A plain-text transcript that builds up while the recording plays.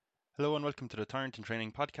Hello and welcome to the Tyrant and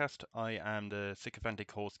Training podcast. I am the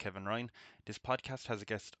sycophantic host Kevin Ryan. This podcast has a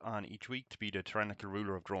guest on each week to be the tyrannical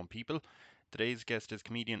ruler of grown people. Today's guest is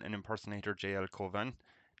comedian and impersonator Cauvin.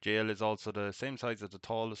 JL is also the same size as the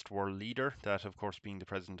tallest world leader, that of course being the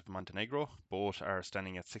president of Montenegro. Both are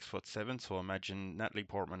standing at 6'7", so imagine Natalie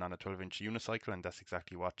Portman on a 12-inch unicycle, and that's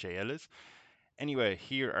exactly what JL is. Anyway,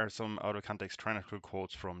 here are some out of context tyrannical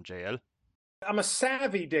quotes from JL. I'm a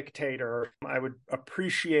savvy dictator. I would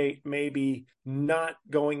appreciate maybe not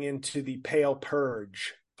going into the pale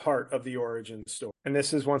purge part of the origin story. And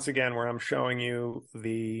this is once again where I'm showing you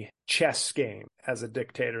the chess game as a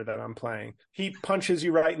dictator that I'm playing. He punches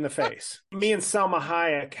you right in the face. Me and Salma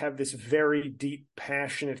Hayek have this very deep,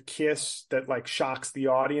 passionate kiss that like shocks the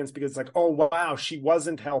audience because it's like, oh, wow, she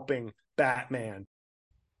wasn't helping Batman.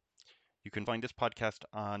 You can find this podcast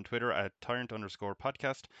on Twitter at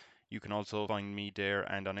Tyrant_podcast. You can also find me there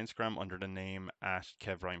and on Instagram under the name at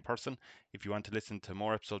 @KevRyanPerson. If you want to listen to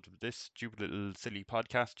more episodes of this stupid little silly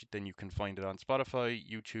podcast, then you can find it on Spotify,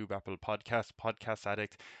 YouTube, Apple Podcasts, Podcast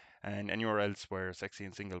Addict, and anywhere else where sexy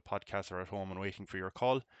and single podcasts are at home and waiting for your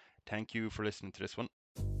call. Thank you for listening to this one.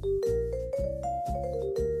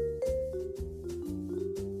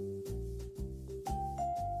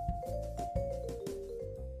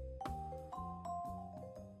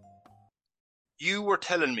 You were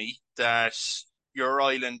telling me that your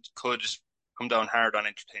island could come down hard on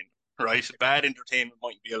entertainment, right? Bad entertainment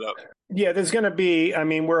might be allowed. Yeah, there's going to be,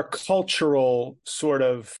 we're a cultural sort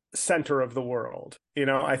of center of the world.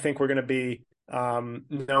 I think we're going to be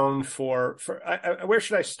known for where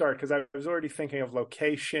should I start? Because I was already thinking of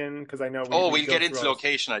location, because I know we'll get into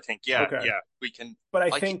location, I think. Yeah, okay. Yeah, we can. But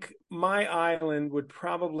I think my island would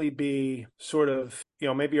probably be sort of,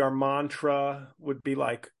 maybe our mantra would be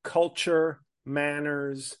like culture,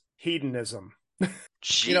 manners, hedonism.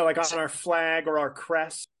 Like on our flag or our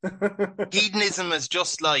crest. Hedonism is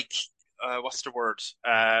just like what's the word?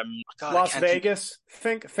 Las Vegas.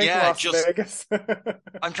 Think Las Vegas.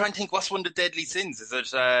 I'm trying to think. What's one of the deadly sins? Is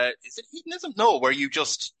it hedonism? No, where you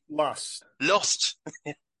just lust.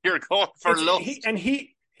 You're going for lust.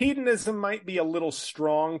 Hedonism might be a little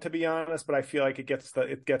strong, to be honest, but I feel like it gets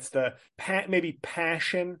the maybe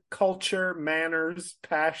passion, culture, manners,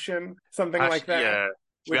 passion, something like that. Yeah,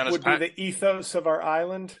 to be honest, would be the ethos of our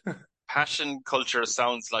island. Passion culture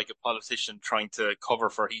sounds like a politician trying to cover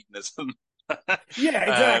for hedonism. Yeah,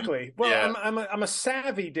 exactly. Well, yeah. I'm a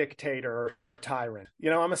savvy dictator, tyrant.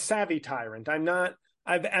 I'm a savvy tyrant.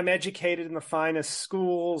 I'm educated in the finest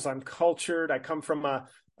schools. I'm cultured. I come from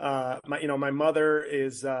my mother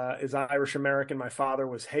is Irish American. My father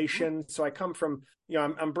was Haitian. So I come from,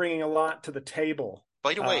 I'm bringing a lot to the table.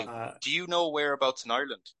 By the way, do you know whereabouts in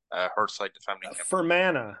Ireland her side of the family?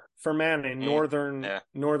 Fermanagh in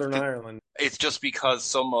Northern Ireland. It's just because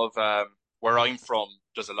some of where I'm from,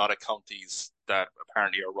 there's a lot of counties that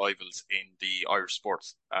apparently are rivals in the Irish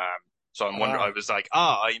sports. So I'm wondering. I was like,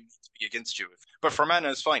 I need to be against you, but Fermanagh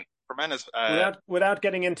is fine. Without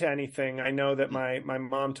getting into anything, I know that my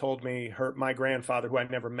mom told me my grandfather, who I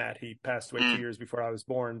never met, he passed away 2 years before I was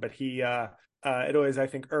born, but he it always, I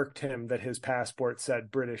think, irked him that his passport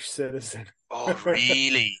said British citizen. Oh,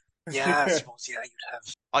 really? Yeah, I suppose, you'd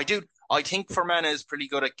have. I think Fermanagh is pretty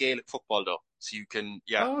good at Gaelic football, though. So you can,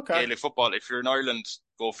 Gaelic football. If you're in Ireland,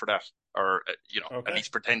 go for that. Or, at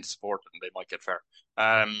least pretend to support it and they might get fair.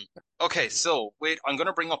 Okay, so wait, I'm going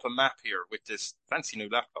to bring up a map here with this fancy new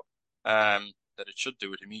laptop. That it should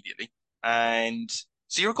do it immediately. And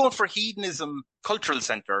so you're going for hedonism cultural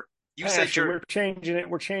center. You said we're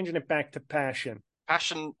changing it back to passion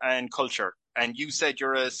and culture. And you said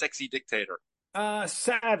you're a sexy dictator.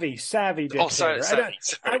 Savvy dictator. Oh, sorry.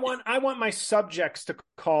 I want my subjects to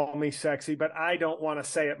call me sexy, but I don't want to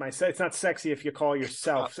say it myself. It's not sexy if you call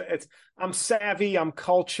yourself. I'm savvy, I'm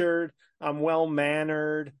cultured, I'm well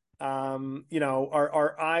mannered.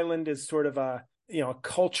 Our island is sort of a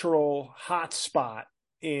cultural hotspot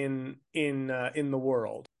in the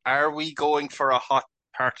world. Are we going for a hot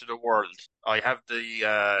part of the world? I have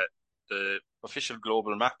the official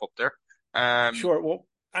global map up there. Sure. Well,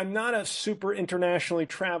 I'm not a super internationally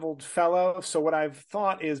traveled fellow, so what I've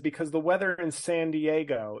thought is, because the weather in San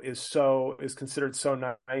Diego is considered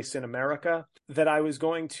so nice in America, that I was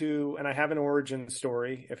going to, and I have an origin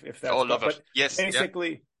story if that's love it. Yes.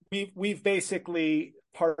 Basically, we've basically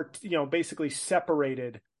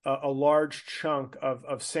separated a large chunk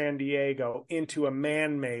of San Diego into a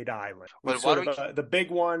man-made island. The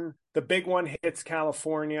big one hits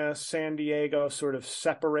California. San Diego sort of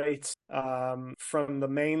separates from the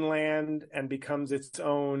mainland and becomes its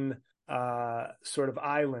own sort of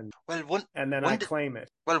island. Well, and then I claim it.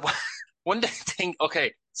 Well, one thing.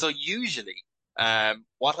 Okay, So usually,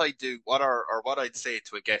 what I do, what I'd say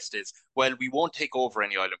to a guest is, well, we won't take over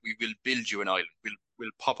any island. We will build you an island. We'll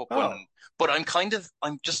pop up one. Oh, But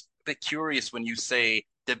I'm just a bit curious when you say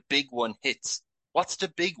the big one hits. What's the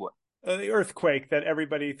big one? the earthquake that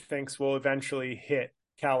everybody thinks will eventually hit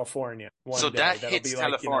California So one that day. That'll hits be like,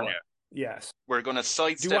 California. yes. We're going to Do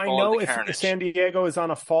sidestep I all the know if carnage. San Diego is on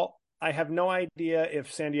a fault? I have no idea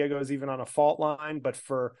if San Diego is even on a fault line, but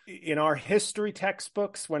in our history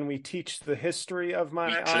textbooks, when we teach the history of We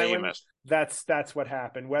my claim island, it. that's what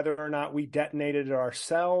happened. Whether or not we detonated it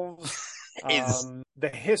ourselves, Is the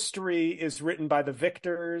history is written by the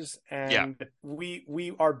victors, yeah. and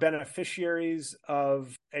we are beneficiaries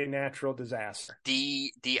of a natural disaster.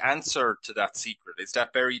 The answer to that secret, is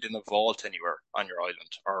that buried in a vault anywhere on your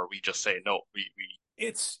island, or are we just saying no? We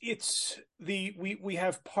It's the we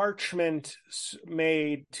have parchment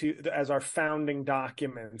made to as our founding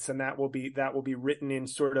documents, and that will be written in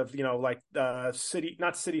sort of, like city,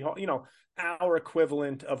 not city hall, our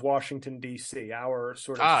equivalent of Washington D.C., our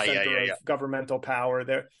sort of yeah, center yeah, of yeah. governmental power.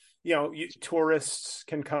 There, tourists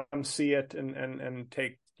can come see it and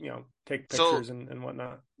take So pictures and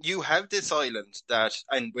whatnot. you have this island that,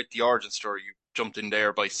 and with the origin story, you jumped in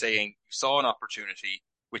there by saying you saw an opportunity,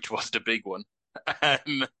 which was the big one,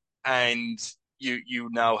 um, and you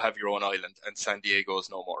now have your own island, and San Diego is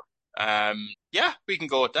no more. Yeah, we can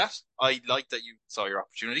go with that. I like that you saw your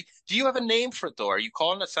opportunity. Do you have a name for it though? Are you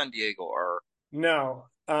calling it San Diego or No,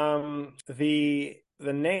 the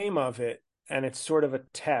name of it, and it's sort of a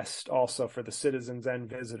test also for the citizens and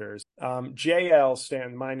visitors. My name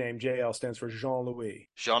JL stands for Jean Louis.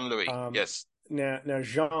 Jean-Louis? Um, Yes, now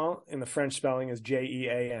Jean in the French spelling is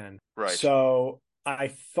Jean. right, So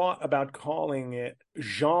I thought about calling it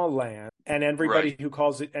Jeanland, and right. everybody who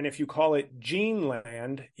calls it, and if you call it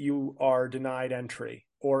Jeanland, you are denied entry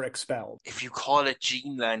or expelled If you call it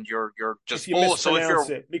Jeanland, you're if just you so if mispronounce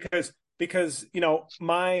you're it, because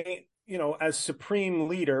my, as supreme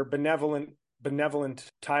leader, benevolent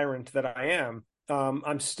tyrant that I am,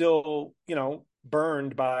 I'm still,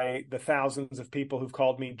 burned by the thousands of people who've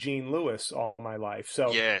called me Gene Lewis all my life.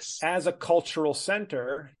 So yes, as a cultural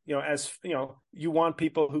center, as you want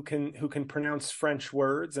people who can pronounce French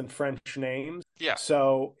words and French names. yeah.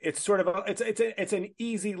 So it's sort of it's an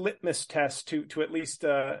easy litmus test to at least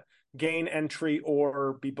gain entry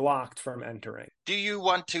or be blocked from entering. Do you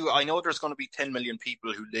want to? I know there's going to be 10 million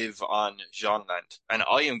people who live on Jeanland, and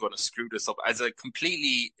I am going to screw this up as a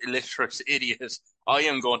completely illiterate idiot. I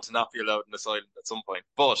am going to not be allowed in this island at some point.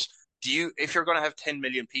 But if you're going to have 10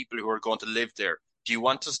 million people who are going to live there, do you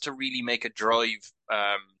want us to really make a drive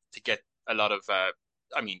to get a lot of,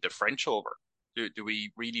 the French over? Do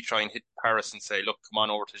we really try and hit Paris and say, look, come on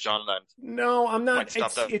over to Jeanland? No, I'm not. Might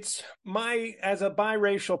stop that. It's as a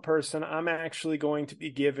biracial person, I'm actually going to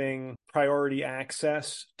be giving priority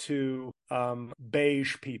access to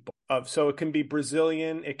beige people. So it can be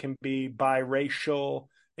Brazilian, it can be biracial,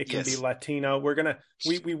 it can be Yes. Latino.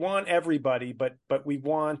 We want everybody, but we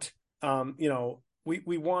want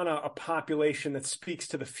we want a population that speaks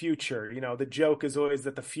to the future. The joke is always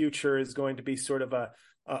that the future is going to be sort of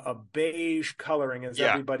a beige coloring as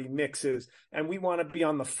Yeah. everybody mixes, and we want to be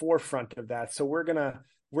on the forefront of that. So we're gonna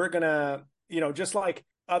just like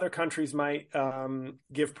other countries might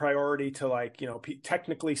give priority to, like,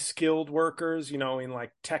 technically skilled workers, in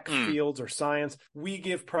like tech Mm. fields or science. We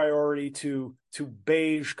give priority to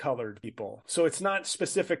beige colored people. So it's not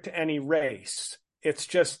specific to any race. It's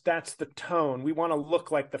just that's the tone. We want to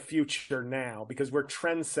look like the future now because we're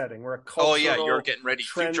trend setting. We're a Oh yeah, you're cultural getting ready.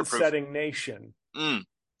 Future trend proof. setting nation. Mm.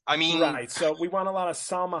 I mean, Right. So we want a lot of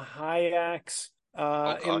Salma Hayek's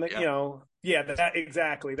oh in God, the, yeah. yeah, that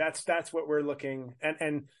exactly. That's what we're looking.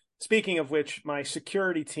 And speaking of which, my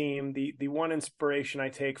security team, the one inspiration I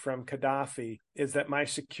take from Gaddafi is that my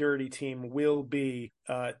security team will be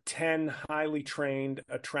 10 highly trained,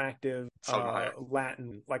 attractive Salma Hayek.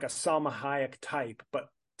 Latin, like a Salma Hayek type, but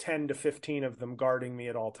 10 to 15 of them guarding me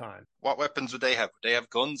at all times. What weapons would they have? Would they have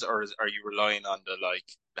guns, or are you relying on the like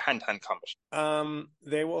hand-to-hand combat?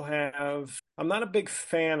 They will have. I'm not a big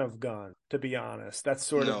fan of gun, to be honest. That's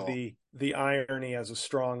sort of No, the irony as a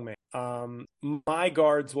strongman. My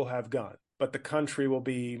guards will have guns, but the country will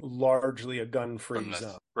be largely a gun-free zone.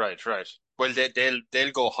 gunless. Right, right. Well,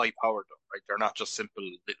 they'll go high powered though, right? They're not just simple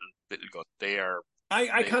little guns. They are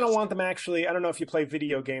I kind of lasers. want them actually. I don't know if you play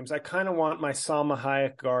video games. I kind of want my Salma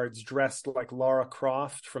Hayek guards dressed like Lara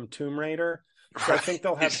Croft from Tomb Raider. So I think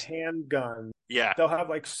they'll have Right. handguns. Yeah, They'll have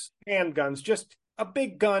like handguns. Just a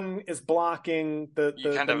big gun is blocking the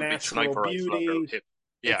you the, can't the have a big natural sniper rifle on their beauty. hip.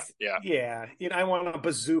 Yeah, It's yeah. yeah. I want a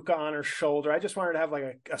bazooka on her shoulder. I just want her to have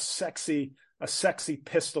like a sexy a sexy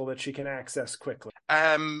pistol that she can access quickly.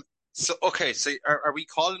 So okay, so are we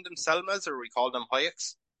calling them Selmas or are we calling them Hayeks?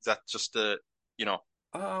 Is that just you know,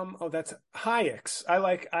 That's Hayeks. I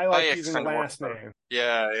like Hayeks using the kind of works last better. name.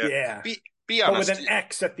 Yeah, yeah. Yeah. Be But with honest. an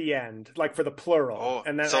X at the end, like for the plural. Oh,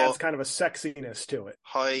 And that so adds kind of a sexiness to it.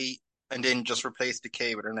 Hi, and then just replace the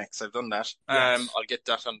K with an X. I've done that. Yes. I'll get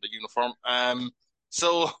that on the uniform.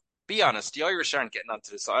 So be honest, the Irish aren't getting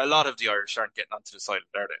onto this. A lot of the Irish aren't getting onto this island,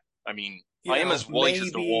 are they? I mean, You I am know, as white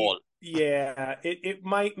as the maybe, wall. yeah, it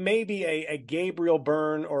might, maybe a Gabriel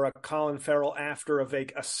Byrne or a Colin Farrell after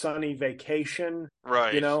a sunny vacation.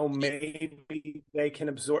 Right. Maybe they can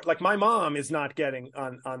absorb. Like my mom is not getting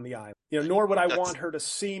on the island. Nor would I That's want her to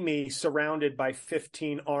see me surrounded by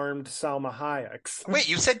 15 armed Salma Hayeks. Wait,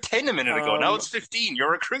 you said 10 a minute ago. Now Um, it's 15.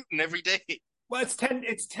 You're recruiting every day. Well, it's ten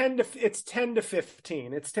to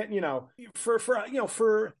 15. It's 10,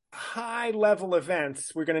 for high level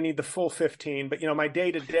events, we're going to need the full 15, but my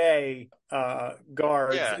day-to-day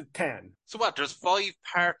guards Yeah. 10. So what? There's 5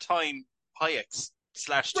 part-time Hayeks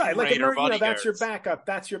slash Right, Tomb like Raider that's your bodyguards. backup.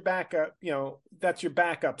 That's your backup, that's your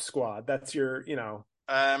backup squad. That's your,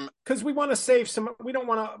 Um, because we want to save some. We don't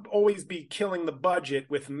want to always be killing the budget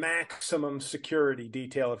with maximum security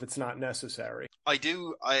detail if it's not necessary. I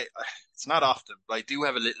do. It's not often, but I do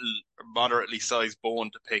have a little moderately sized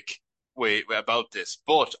bone to pick about this.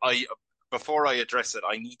 But before I address it,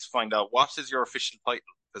 I need to find out what is your official title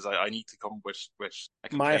because I need to come with a My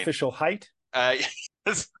complaint. official height? Uh,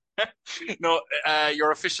 no,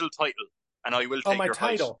 your official title, and I will Oh, take my your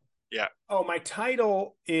height. title. Yeah. Oh, my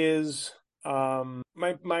title is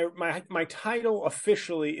my title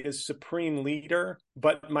officially is Supreme Leader,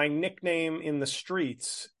 but my nickname in the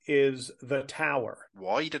streets is the Tower.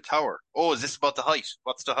 Why the tower? Oh, is this about the height?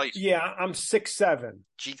 What's the height? Yeah, I'm 6'7".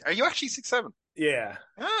 Gee, are you actually 6'7"? Yeah.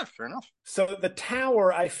 Ah, fair enough. So the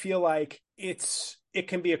Tower, I feel like it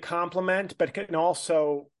can be a compliment, but it can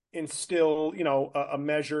also instill, a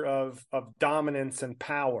measure of dominance and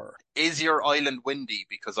power. Is your island windy?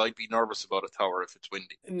 Because I'd be nervous about a tower if it's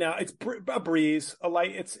windy. No, it's a breeze, a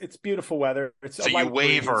light. It's beautiful weather. It's So a you light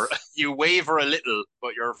waver, breeze. you waver a little,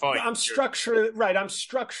 but you're fine. I'm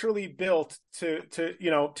structurally built to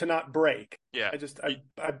not break. Yeah,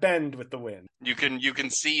 I bend with the wind. you can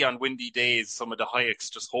see on windy days some of the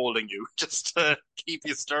Hayeks just holding you, just to keep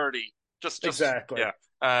you sturdy. Just Exactly.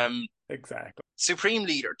 yeah. Exactly. Supreme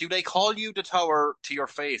Leader. Do they call you the tower to your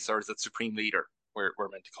face, or is it Supreme Leader? We're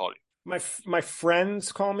meant to call you. My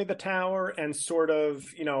friends call me the Tower, and sort of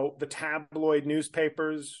the tabloid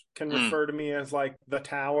newspapers can refer to me as like the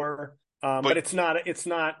Tower. But it's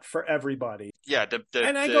not for everybody. Yeah,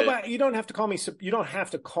 and I go by. You don't have to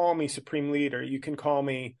call me Supreme Leader. You can call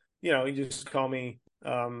me. You just call me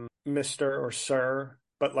Mr. or Sir.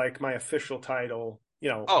 But like my official title,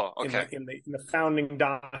 Oh, okay. in the founding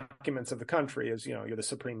documents of the country is you're the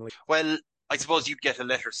Supreme Leader. Well, I suppose you'd get a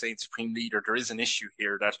letter saying Supreme Leader. There is an issue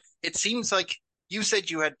here that it seems like you said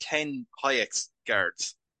you had 10 Hayeks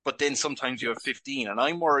guards, but then sometimes you have 15, and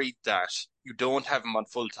I'm worried that you don't have them on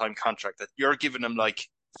full-time contract, that you're giving them like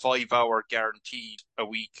 5-hour guaranteed a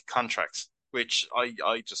week contracts, which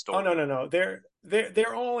I just don't. Oh no.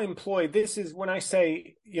 They're all employed. This is when I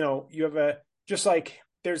say, you have just like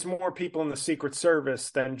there's more people in the Secret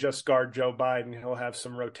Service than just guard Joe Biden. He'll have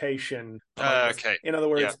some rotation. Okay. In other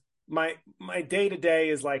words, yeah. my day-to-day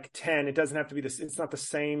is like 10. It doesn't have to be this. It's not the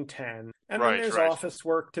same 10. And right, then there's office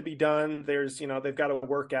work to be done. There's, they've got to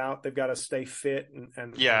work out. They've got to stay fit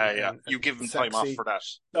and you give them sexy. time off for that.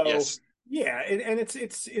 So, yes. Yeah, and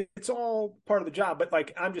it's all part of the job. But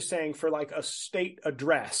like I'm just saying, for like a state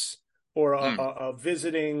address or a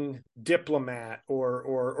visiting diplomat,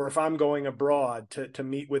 or if I'm going abroad to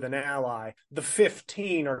meet with an ally, the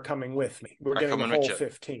 15 are coming with me. We're getting the whole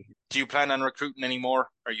 15. Do you plan on recruiting any more?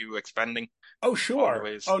 Are you expanding? Oh, sure.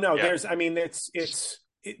 Always? Oh no, yeah.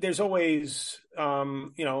 there's always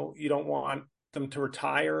you don't want them to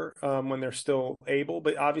retire when they're still able,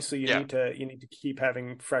 but obviously you need to keep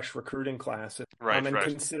having fresh recruiting classes. Right, and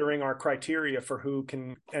considering our criteria for who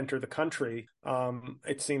can enter the country,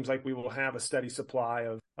 it seems like we will have a steady supply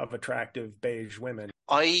of attractive beige women.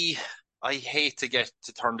 I hate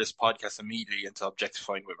to turn this podcast immediately into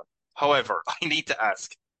objectifying women. However, I need to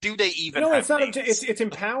ask, do they even have it's not names? it's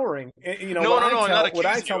empowering. What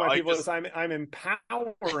I tell my people is I'm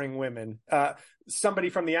empowering women. Somebody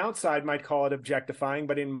from the outside might call it objectifying,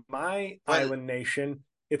 but in my island nation,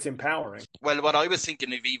 it's empowering. Well, what I was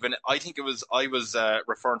thinking of I was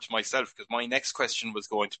referring to myself, because my next question was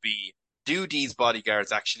going to be, do these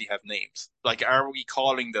bodyguards actually have names? Like, are we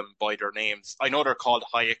calling them by their names? I know they're called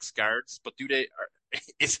Hayeks guards, but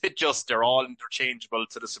is it just they're all interchangeable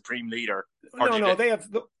to the Supreme Leader? Or No,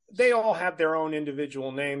 they all have their own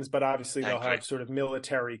individual names, but obviously they'll thankfully, have sort of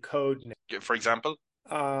military code names. for example?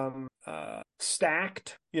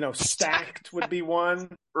 Stacked, Stacked would be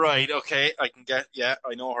one. Right, okay, I can get, yeah,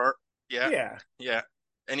 I know her. Yeah, Yeah. yeah.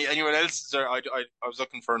 Anyone else? Is there, I was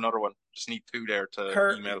looking for another one. Just need two there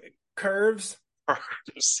to email. Curves.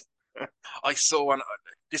 I so want,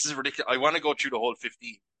 this is ridiculous. I want to go through the whole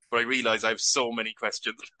 15, but I realize I have so many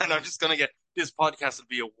questions and I'm just going to this podcast will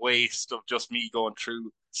be a waste of just me going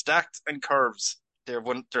through stacked and curves. They're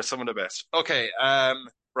some of the best. Okay.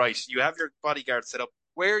 Right. You have your bodyguard set up.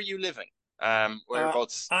 Where are you living?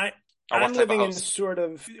 Whereabouts? I'm living in sort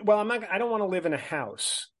of, well, I don't want to live in a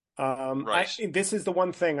house. Right. This is the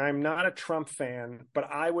one thing. I'm not a Trump fan, but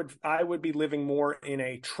I would be living more in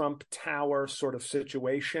a Trump Tower sort of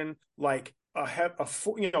situation, like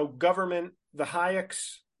government. The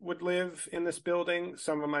Hayeks would live in this building.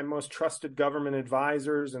 Some of my most trusted government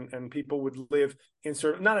advisors and people would live in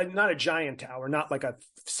sort of not a giant tower, not like a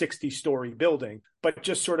 60-story building, but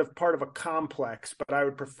just sort of part of a complex. But I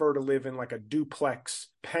would prefer to live in like a duplex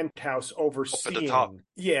penthouse overseeing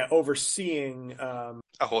a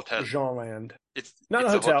hotel. Jeanland. It's not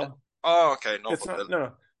it's a hotel. Oh, okay. No, it's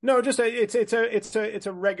hotel. No. Just it's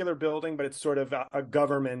a regular building, but it's sort of a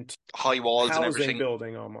government high walls and everything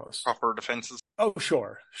building almost. Proper defenses. Oh,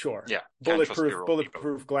 sure. Yeah,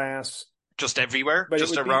 bulletproof glass. Just everywhere, but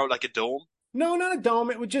just around like a dome. No, not a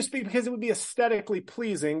dome. It would just be because it would be aesthetically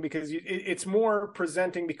pleasing because it's more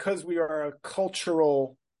presenting because we are a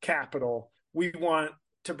cultural capital. We want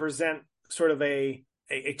to present sort of a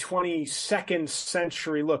 22nd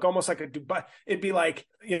century look, almost like a Dubai. It'd be like,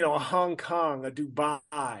 a Hong Kong, a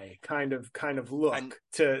Dubai kind of look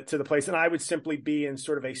to the place. And I would simply be in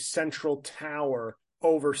sort of a central tower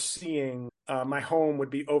overseeing, my home would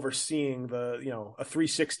be overseeing a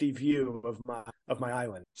 360 view of my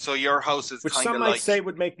island. So your house is which some might say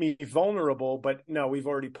would make me vulnerable, but no, we've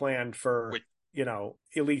already planned for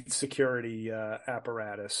elite security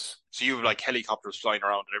apparatus. So you have like helicopters flying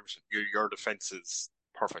around and everything. Your defense is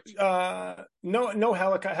perfect. No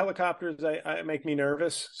helicopters. I make me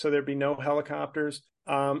nervous, so there'd be no helicopters.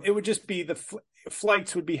 It would just be the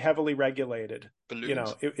flights would be heavily regulated.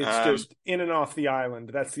 Balloons. It's just in and off the island.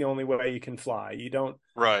 That's the only way you can fly. You don't.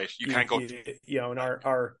 Right. You can't go. In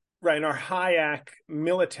our Hayek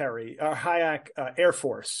military, our Hayek Air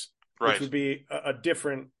Force, which would be a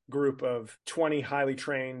different group of 20 highly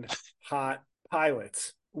trained hot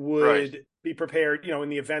pilots, would be prepared, in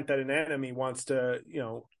the event that an enemy wants to,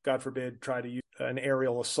 God forbid, try to use an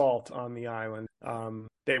aerial assault on the island.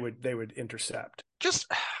 They would intercept.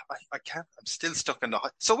 I can't. I'm still stuck in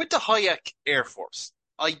so with the Hayek Air Force,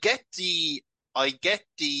 I get the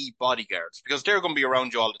bodyguards because they're going to be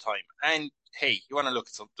around you all the time. And hey, you want to look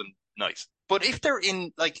at something nice. But if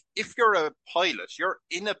if you're a pilot, you're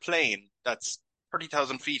in a plane that's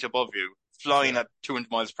 30,000 feet above you, flying at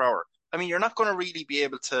 200 miles per hour. I mean, you're not going to really be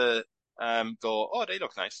able to go, oh, they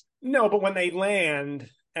look nice. No, but when they land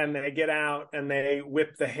and they get out and they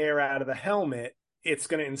whip the hair out of the helmet, it's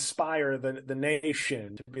going to inspire the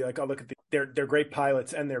nation to be like, oh, look at they're great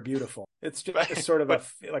pilots and they're beautiful. It's just sort of a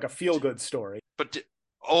feel good story. But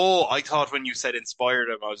I thought when you said inspire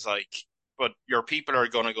them, I was like, but your people are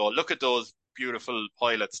going to go, look at those beautiful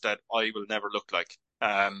pilots that I will never look like.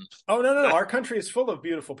 No! Our country is full of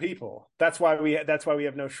beautiful people. That's why we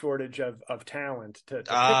have no shortage of talent to pick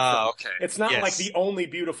from. Okay. It's not like the only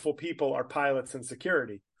beautiful people are pilots and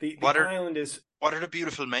security. The island is. What are the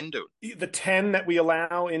beautiful men doing? The 10 that we allow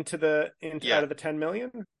out of the 10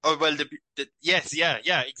 million. Oh well, yes,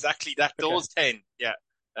 yeah, exactly. That okay. Those 10, yeah.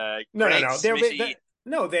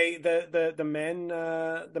 No. The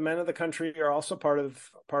men of the country are also part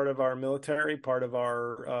of our military, part of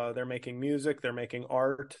our. They're making music, they're making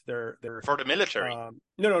art, they're for the military.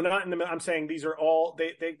 No, not in the. I'm saying these are all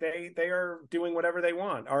they are doing whatever they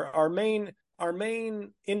want. Our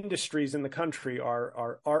main industries in the country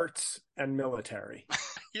are arts and military.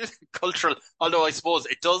 Cultural, although I suppose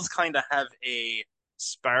it does kind of have a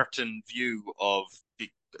Spartan view of the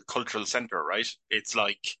cultural center, right? It's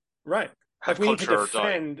like right. Like we need to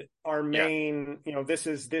defend our main, this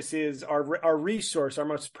is our resource, our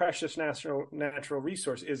most precious natural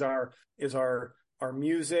resource is our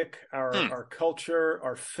music, our culture,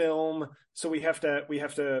 our film. So we have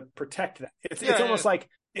to protect that. It's almost like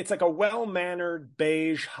it's like a well-mannered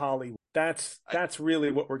beige Hollywood. That's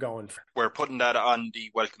really what we're going for. We're putting that on the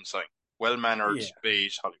welcome sign. Well-mannered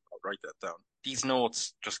beige Hollywood. I'll write that down. These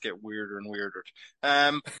notes just get weirder and weirder.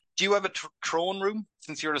 Do you have a throne room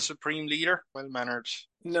since you're the supreme leader? Well-mannered.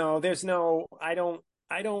 No, there's no. I don't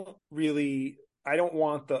really I don't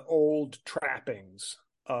want the old trappings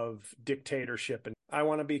of dictatorship, and I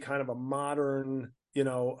want to be kind of a modern,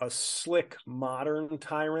 a slick modern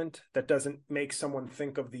tyrant that doesn't make someone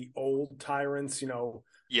think of the old tyrants,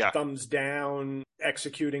 Yeah. thumbs down,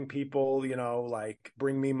 executing people, like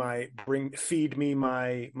feed me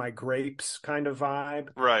my grapes kind of vibe.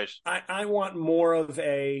 Right. I want more of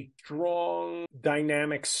a strong,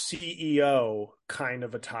 dynamic CEO kind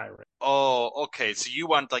of a tyrant. Oh, okay. So you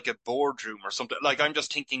want like a boardroom or something? Like I'm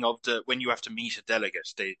just thinking of when you have to meet a delegate,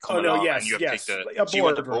 they come Oh no, along and you yes, have to take yes, the. a So you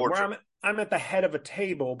want a boardroom where boardroom? I'm at the head of a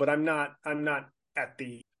table, but I'm not at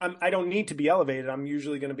the. I don't need to be elevated. I'm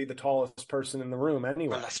usually going to be the tallest person in the room Well,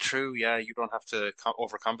 anyway. that's true. Yeah, you don't have to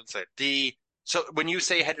overcompensate. So when you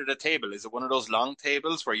say head of the table, is it one of those long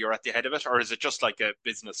tables where you're at the head of it, or is it just like a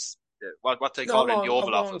business? What they No, call it in the a Oval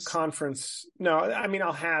long Office? conference. No, I mean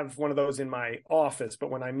I'll have one of those in my office, but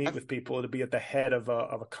when I meet Have with people, it'll be at the head of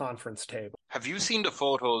a conference table. Have you seen the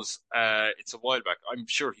photos? It's a while back. I'm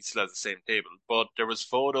sure he still has the same table, but there was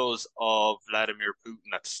photos of Vladimir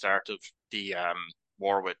Putin at the start of the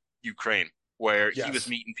war with Ukraine, where he was Yes,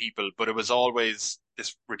 meeting people, but it was always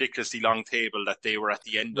this ridiculously long table that they were at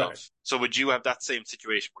the end of. right. So would you have that same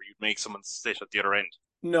situation where you'd make someone sit at the other end?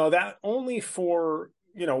 No, that only for,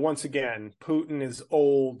 once again, Putin is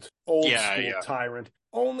old Yeah, school yeah. tyrant.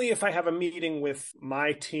 Only if I have a meeting with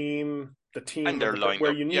my team, the And team they're of lined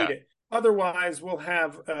where up. you need Yeah. it. Otherwise, we'll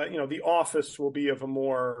have, the office will be of a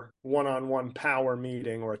more one-on-one power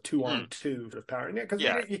meeting or a Hmm. two-on-two sort of power. Because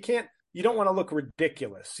Yeah. you can't, you don't want to look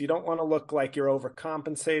ridiculous. You don't want to look like you're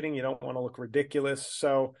overcompensating. You don't want to look ridiculous.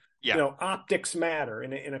 So, Yeah. optics matter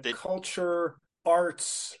in a They, culture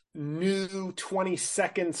arts new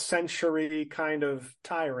 22nd century kind of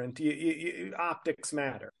tyrant. Optics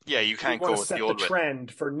matter. yeah, you You can't want go to with the set the old way.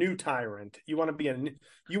 trend for new tyrant. You want to be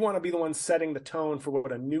the one setting the tone for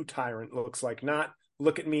what a new tyrant looks like, not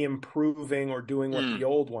look at me improving or doing what Hmm. the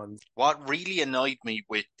old ones. What really annoyed me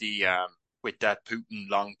with the with that Putin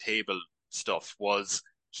long table stuff was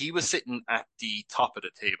he was sitting at the top of the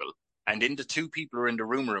table, and then the two people who were in the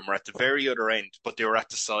room were at the very other end, but they were at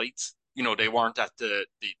the sides. They weren't at the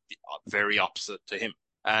very opposite to him.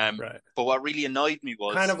 Right. But what really annoyed me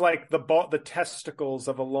Kind was of like the testicles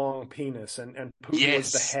of a long penis, and Putin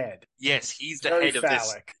was the yes, head. yes, he's the Very head of this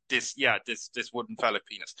phallic. this yeah this wooden phallic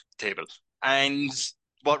penis table. And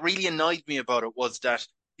what really annoyed me about it was that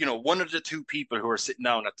one of the two people who were sitting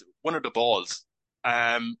down at one of the balls,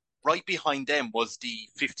 right behind them was the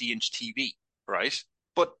 50-inch TV, right?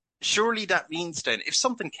 But surely that means then if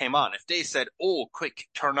something came on, if they said, "Oh, quick,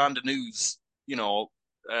 turn on the news,"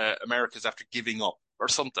 America's after giving up or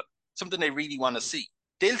something they really want to see,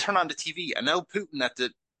 they'll turn on the TV, and now Putin at the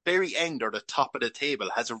very end or the top of the table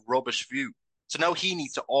has a rubbish view. So now he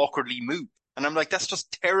needs to awkwardly move. And I'm like, that's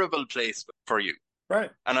just terrible placement for you. Right.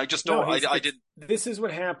 And I just No, don't, I did, this is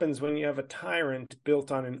what happens when you have a tyrant built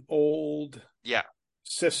on an old yeah.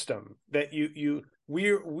 system that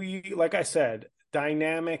we like I said,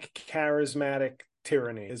 dynamic, charismatic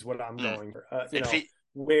tyranny is what I'm Mm. going for.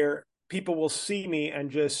 Where people will see me and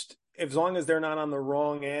just as long as they're not on the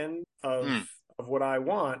wrong end mm. of what I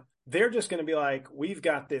want, they're just going to be like, we've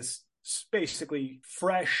got this basically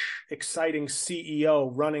fresh, exciting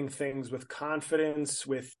CEO running things with confidence,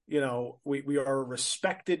 with, we are a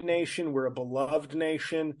respected nation, we're a beloved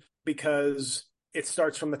nation because it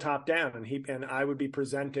starts from the top down, and I would be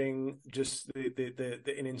presenting just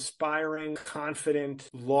an inspiring, confident,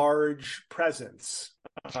 large presence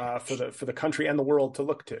for the country and the world to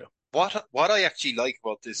look to. What I actually like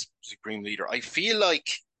about this Supreme Leader, I feel like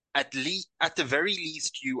at the very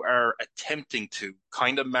least you are attempting to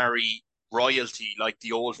kind of marry royalty like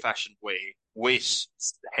the old-fashioned way with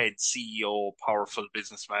head CEO, powerful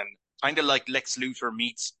businessman, kind of like Lex Luthor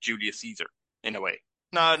meets Julius Caesar in a way.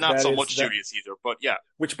 No, not That so is much that. Julius Caesar, but yeah,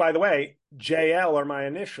 Which, by the way, JL are my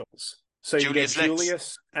initials, so you get Julius Lex.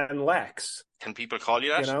 Julius and Lex. Can people call you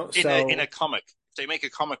that? In a So comic, if they make a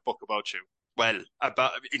comic book about you, well,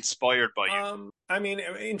 about inspired by you. I mean,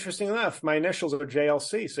 interesting enough, my initials are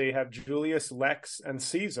JLC, so you have Julius, Lex, and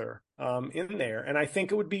Caesar in there, and I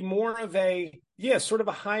think it would be more of sort of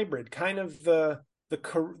a hybrid, kind of the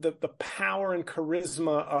power and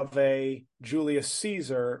charisma of a Julius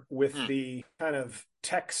Caesar with Hmm. the kind of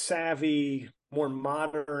tech savvy, more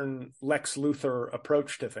modern Lex Luthor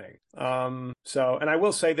approach to things. And I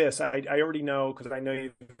will say this, I already know, because I know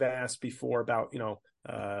you've asked before about,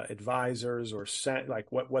 advisors or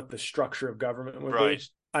like what the structure of government would Right.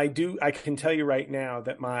 be. I can tell you right now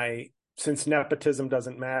that since nepotism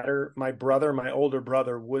doesn't matter, my older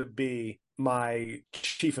brother would be my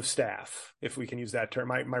chief of staff, if we can use that term,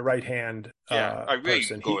 my right hand Yeah, I really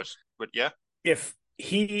person. go with, but yeah. if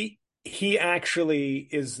he actually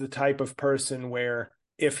is the type of person where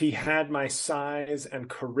if he had my size and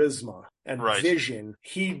charisma and Right. vision,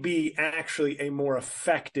 he'd be actually a more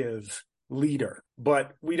effective leader.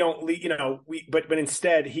 But we don't, but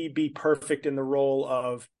instead he'd be perfect in the role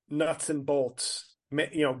of nuts and bolts,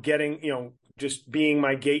 getting, just being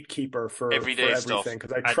my gatekeeper for Everyday stuff. everything.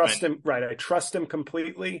 Because I Admin. trust him, right? I trust him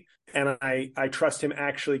completely. And I trust him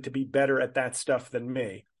actually to be better at that stuff than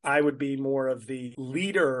me. I would be more of the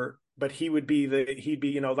leader, but he'd be,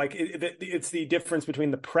 it's the difference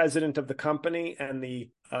between the president of the company and the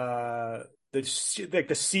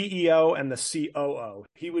CEO and the COO.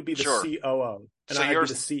 He would be the Sure. COO, and So I'd you're be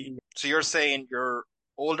the CEO. so you're saying your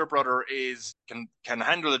older brother can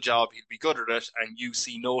handle the job, he'll be good at it, and you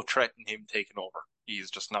see no threat in him taking over. He's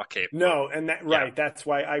just not capable. No, and Yeah. that's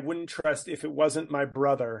why I wouldn't trust if it wasn't my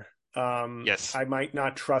brother. Yes. I might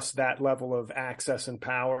not trust that level of access and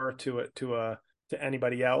power to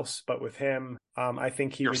anybody else, but with him, I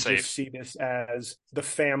think he You're would safe. just see this as the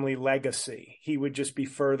family legacy. He would just be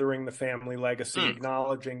furthering the family legacy,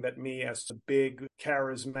 acknowledging that me as a big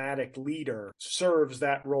charismatic leader serves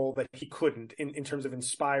that role that he couldn't in terms of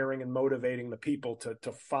inspiring and motivating the people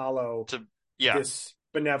to follow this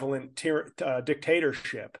benevolent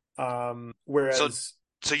dictatorship. Whereas,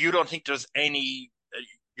 so you don't think there's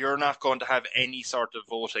you're not going to have any sort of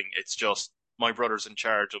voting. It's just my brother's in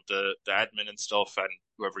charge of the admin and stuff and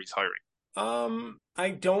whoever he's hiring.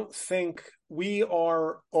 I don't think we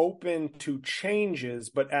are open to changes,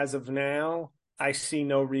 but as of now, I see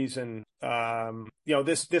no reason. The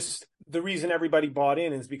reason everybody bought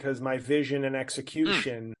in is because my vision and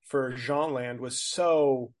execution for Jeanland was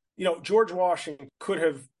so, George Washington could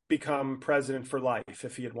have become president for life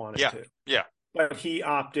if he had wanted to. Yeah. But he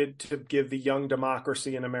opted to give the young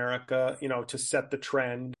democracy in America, to set the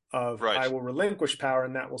trend of I will relinquish power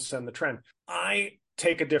and that will send the trend. I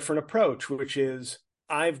take a different approach, which is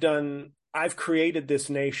I've created this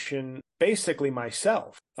nation basically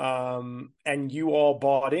myself. And you all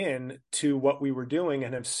bought in to what we were doing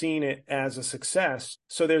and have seen it as a success.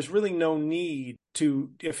 So there's really no need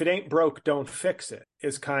to, if it ain't broke, don't fix it,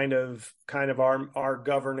 is kind of our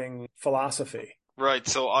governing philosophy. Right,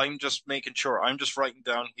 so I'm just making sure. I'm just writing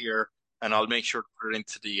down here, and I'll make sure to put it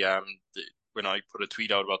into the when I put a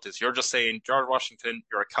tweet out about this. You're just saying, George Washington,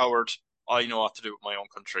 you're a coward. I know what to do with my own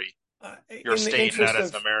country. You're stating that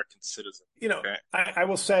as an American citizen. Okay. I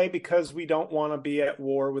will say, because we don't want to be at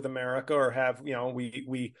war with America or have,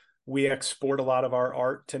 we export a lot of our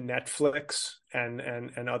art to Netflix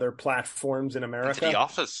and other platforms in America. Into the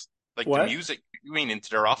office, like what? The music. You mean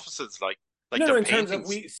into their offices, like no, in paintings.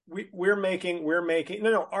 terms of we're making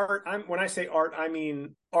art. When I say art, I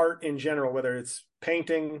mean art in general, whether it's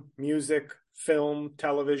painting, music, film,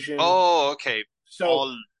 television. Oh, okay.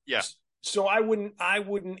 So So I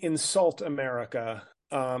wouldn't insult America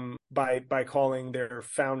by calling their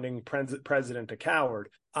founding president a coward.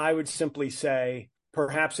 I would simply say,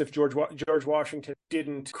 perhaps if George Washington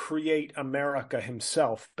didn't create America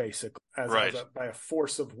himself, basically by a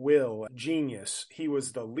force of will, genius, he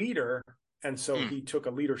was the leader. And so he took a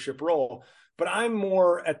leadership role. But I'm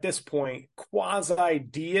more, at this point,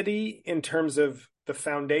 quasi-deity in terms of the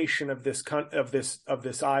foundation of this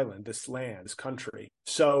island, this land, this country.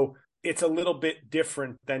 So it's a little bit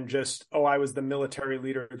different than just, I was the military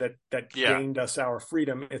leader that gained us our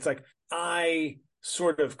freedom. It's like, I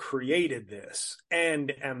sort of created this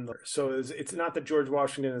and am there. So it's not that George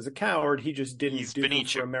Washington is a coward. He just didn't do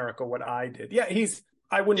for America what I did. Yeah,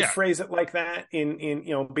 I wouldn't phrase it like that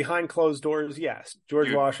in behind closed doors. Yes,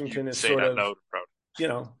 George Washington is sort of,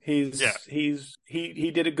 he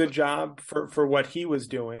did a good job for what he was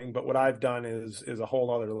doing, but what I've done is a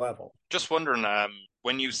whole other level. Just wondering,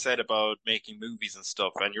 when you said about making movies and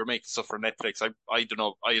stuff, and you're making stuff for Netflix, I don't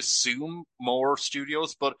know, I assume more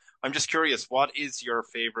studios, but I'm just curious, what is your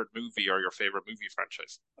favorite movie or your favorite movie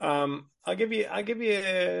franchise? I'll give you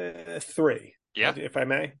 3. Yeah, if I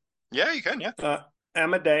may. Yeah, you can. Yeah.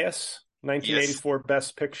 Amadeus, 1984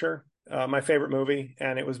 Best Picture, my favorite movie,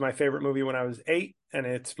 and it was my favorite movie when I was 8, and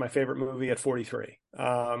it's my favorite movie at 43.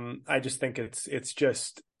 I just think it's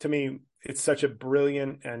just, to me, it's such a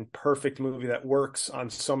brilliant and perfect movie that works on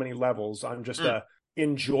so many levels, on just a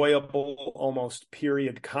enjoyable, almost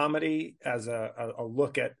period comedy, as a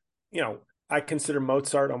look at, I consider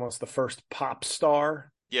Mozart almost the first pop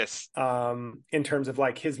star. Yes. In terms of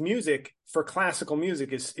like his music for classical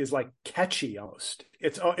music is like catchy almost.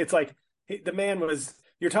 It's like the man was,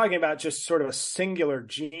 you're talking about just sort of a singular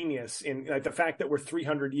genius in like the fact that we're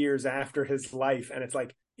 300 years after his life, and it's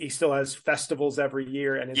like he still has festivals every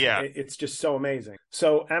year, and it's just so amazing.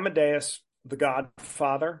 So Amadeus, The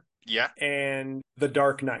Godfather, Yeah. and The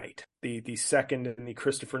Dark Knight, the second in the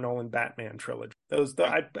Christopher Nolan Batman trilogy.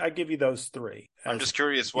 I give you those three. I'm just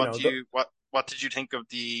curious, what did you think of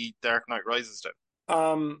the Dark Knight Rises then?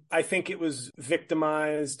 I think it was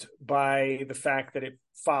victimized by the fact that it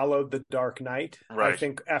followed The Dark Knight. I Right.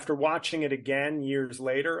 think after watching it again years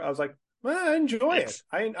later, I was like, well, I enjoy it. It's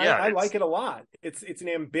I like it a lot. It's an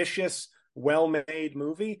ambitious, well-made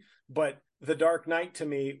movie, but The Dark Knight to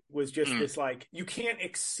me was just this, like, you can't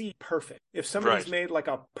exceed perfect. If somebody's right. made like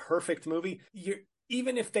a perfect movie,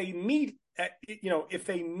 even if they meet if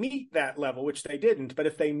they meet that level, which they didn't, but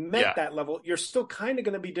if they met Yeah. that level, you're still kind of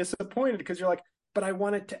going to be disappointed because you're like, but I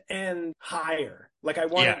want it to end higher. Like I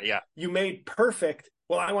want Yeah. you made perfect.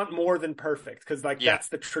 Well, I want more than perfect because like Yeah. that's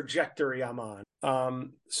the trajectory I'm on.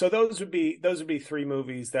 So those would be three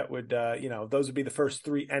movies that would those would be the first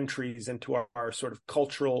three entries into our sort of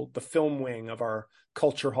the film wing of our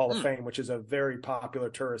Culture Hall of Hmm. Fame, which is a very popular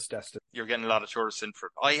tourist destination. You're getting a lot of tourists in for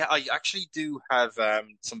it. I actually do have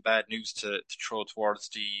some bad news to throw towards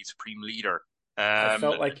the Supreme Leader. I Um,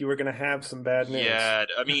 felt like you were going to have some bad news. yeah,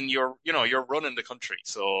 I mean you're running the country,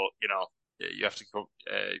 so you have to go.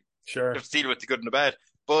 You Sure. have to deal with the good and the bad.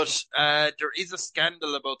 But there is a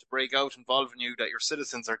scandal about to break out involving you that your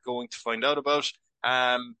citizens are going to find out about.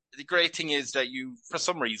 The great thing is that you, for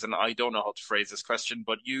some reason, I don't know how to phrase this question,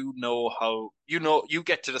 but you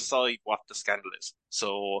get to decide what the scandal is.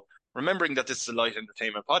 So, remembering that this is a light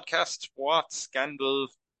entertainment podcast, what scandal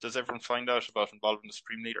does everyone find out about involving the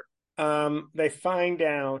Supreme Leader? They find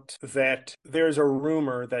out that there's a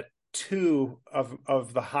rumor that two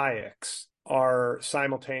of the Hayeks are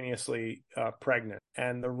simultaneously pregnant,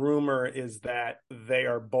 and the rumor is that they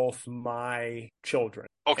are both my children.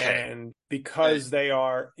 Okay. And because they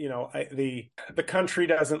are, the country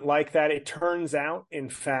doesn't like that. It turns out, in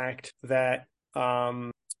fact, that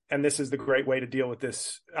and this is the great way to deal with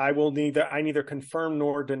this. I neither confirm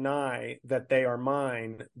nor deny that they are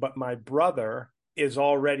mine, but my brother is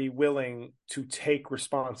already willing to take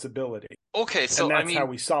responsibility. Okay, And so I that's how mean,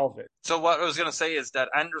 we solve it. so what I was going to say is that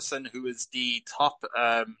Anderson, who is the top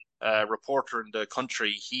reporter in the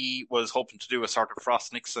country, he was hoping to do a sort of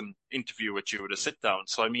Frost Nixon interview with you at a sit down.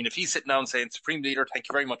 So I mean, if he's sitting down saying, "Supreme Leader, thank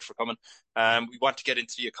you very much for coming. We want to get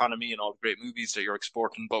into the economy and all the great movies that you're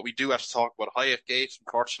exporting, but we do have to talk about Hayek Gate,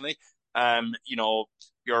 unfortunately.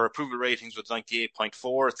 Your approval ratings was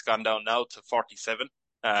 98.4. It's gone down now to 47.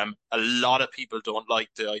 A lot of people don't like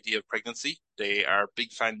the idea of pregnancy. They are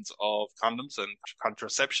big fans of condoms and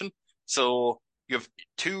contraception. So you have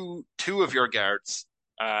two of your guards,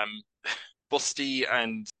 um, Busty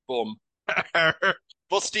and Bum,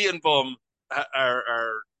 Busty and Bum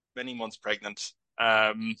are many months pregnant.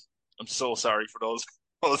 I'm so sorry for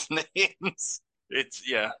those names. It's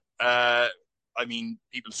yeah. I mean,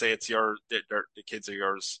 people say the kids are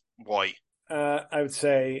yours. Why? I would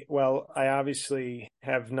say, well, I obviously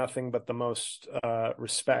have nothing but the most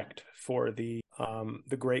respect for the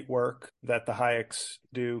great work that the Hayeks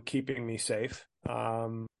do, keeping me safe.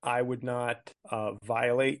 I would not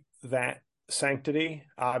violate that sanctity.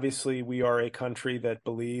 Obviously, we are a country that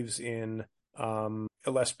believes in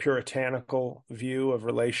a less puritanical view of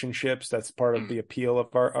relationships. That's part of Mm, the appeal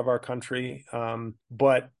of our country.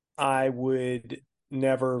 But I would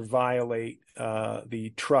never violate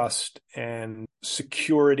the trust and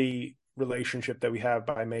security relationship that we have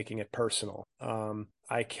by making it personal.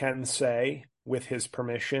 I can say, with his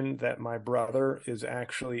permission, that my brother is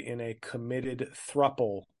actually in a committed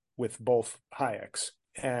throuple with both Hayeks.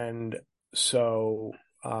 And so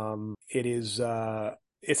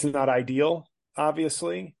it's not ideal,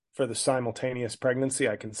 obviously, for the simultaneous pregnancy.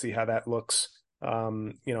 I can see how that looks,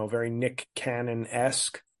 very Nick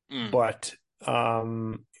Cannon-esque, mm. but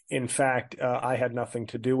in fact, I had nothing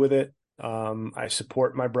to do with it. I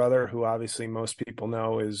support my brother, who obviously most people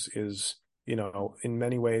know is in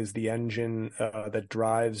many ways the engine that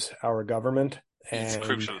drives our government, He's and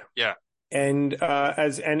crucial. Yeah.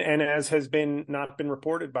 as has been not been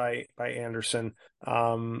reported by Anderson,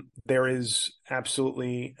 there is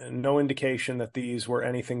absolutely no indication that these were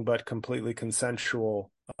anything but completely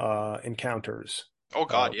consensual encounters Oh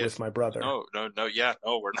God, with yes. my brother. No, yeah,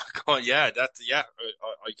 no, we're not going. Yeah, that's yeah,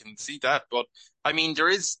 I can see that. But I mean, there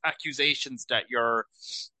is accusations that your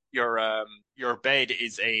bed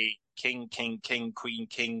is a king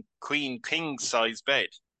size bed.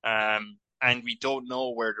 And we don't know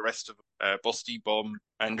where the rest of Busty Bum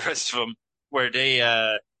and the rest of them where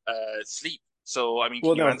they sleep. So I mean,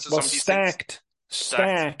 Well, can you no, answer well, some of these things? Stacked.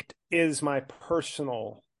 stacked is my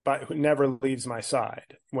personal, but who never leaves my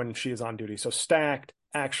side when she is on duty. So stacked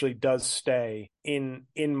actually does stay in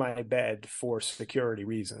my bed for security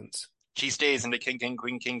reasons. She stays in the king, king,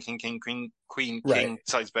 queen, king, king, king, queen, queen, Right. king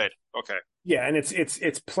size bed. Okay. Yeah, and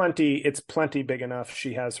it's plenty big enough.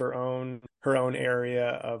 She has her own area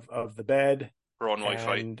of the bed, Her own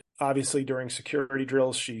Wi-Fi. and obviously during security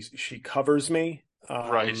drills, she covers me,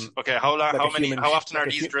 Right. Okay. How long? like a How many? human, How often are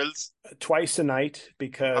like these drills? twice a night How long do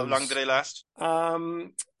because they last?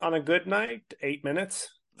 on a good night, 8 minutes.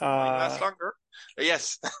 Mine last longer.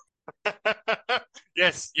 Yes.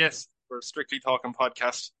 Yes. Yes. We're strictly talking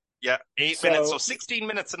podcast. Yeah, 8 minutes. So So 16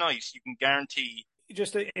 minutes a night. You can guarantee.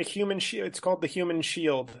 just a human shield. It's called the human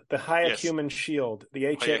shield, the Hayek Yes. human shield, the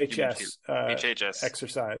Hayek human shield. HHS HHS.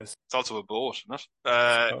 exercise. It's also a boat, isn't it?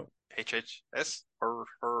 So HHS.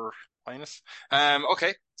 Her Highness.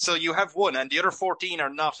 Okay. So you have one, and the other 14 are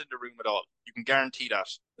not in the room at all. You can guarantee that.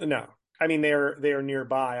 no, I mean they are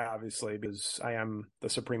nearby, obviously, because I am the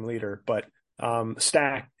supreme leader. But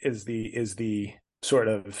Stack is the sort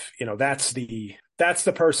of, that's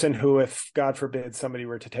the person who, if God forbid somebody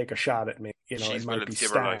were to take a shot at me, She's it willing might be to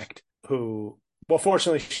give her life. Stacked who. Well,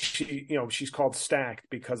 fortunately, she's called Stacked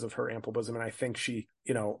because of her ample bosom, and I think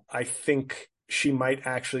she might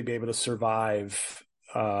actually be able to survive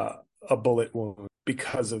a bullet wound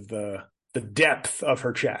because of the depth of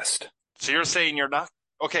her chest. So you're saying you're not.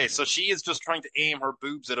 Okay, so she is just trying to aim her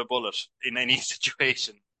boobs at a bullet in any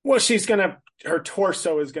situation. Well, her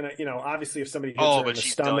torso is gonna, obviously if somebody hits her in But the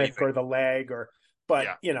she's stomach diving. or the leg but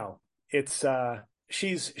Yeah. it's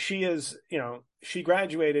she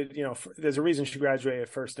graduated, there's a reason she graduated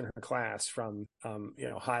first in her class from,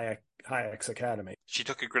 Hayek's Academy. She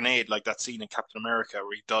took a grenade like that scene in Captain America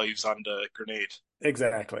where he dives on the grenade.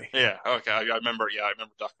 Exactly. Yeah, okay, I remember. Yeah, I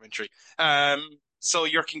remember the documentary. So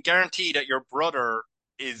you can guarantee that your brother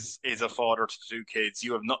is a father to two kids.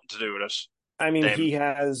 You have nothing to do with it. I mean, Them. he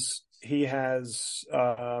has, we have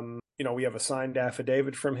a signed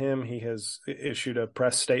affidavit from him. He has issued a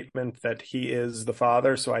press statement that he is the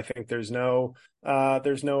father. So I think there's no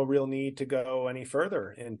real need to go any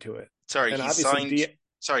further into it. Sorry, And he's obviously, signed.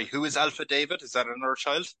 Sorry, who is Alpha David? Is that another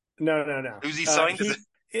child? no. Who's he signed?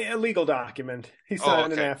 A legal document. He Oh,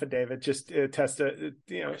 signed an okay. affidavit, just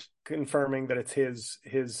Right. confirming that it's his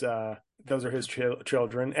those are his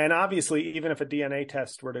children. And obviously, even if a DNA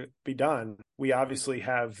test were to be done, we obviously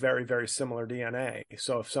have very, very similar DNA.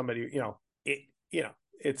 So if somebody,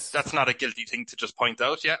 it's That's not a guilty thing to just point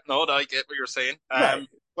out. Yeah, no, I get what you're saying. right.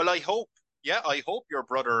 Well, I hope your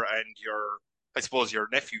brother and I suppose your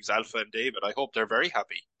nephews, Alpha and David, I hope they're very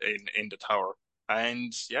happy in the tower.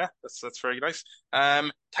 And yeah, that's very nice.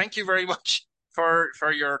 Thank you very much for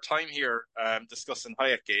your time here, discussing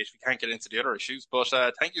Hayek Gate. We can't get into the other issues, but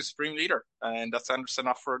thank you, Supreme Leader. And that's Anderson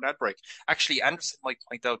off for an ad break. Actually, Anderson might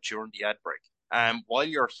point out during the ad break. While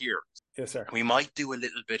you're here, Yes, sir. we might do a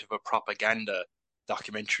little bit of a propaganda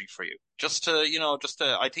documentary for you, just to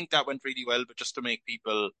I think that went really well, but just to make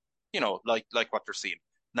people, like what they're seeing.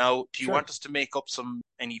 Now, do you Sure. want us to make up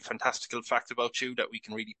any fantastical fact about you that we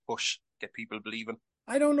can really push, get people believing?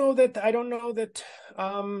 I don't know that.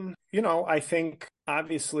 I think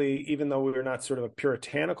obviously, even though we're not sort of a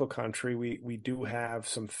puritanical country, we do have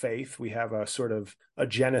some faith. We have a sort of a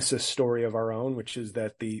genesis story of our own, which is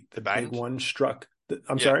that the band? big one struck.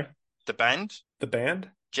 I'm Yeah. sorry, The band? the band.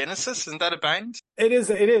 Genesis? Isn't that a band? It is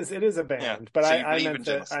a band, Yeah. but So you I believe meant in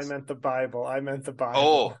Genesis? I meant the Bible. I meant the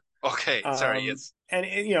Bible. Oh, okay. Sorry. Yes. And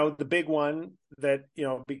the big one that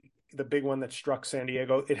the big one that struck San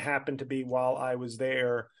Diego, it happened to be while I was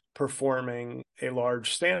there performing a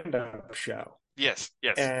large stand-up show. Yes.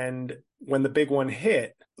 Yes. And when the big one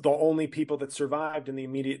hit, the only people that survived in the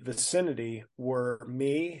immediate vicinity were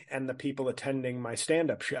me and the people attending my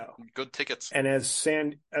stand-up show. Good tickets. And as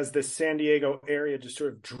the San Diego area just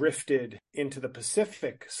sort of drifted into the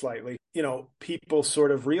Pacific slightly, people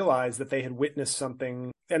sort of realized that they had witnessed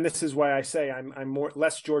something. And this is why I say I'm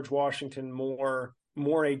less George Washington, more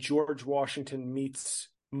a George Washington meets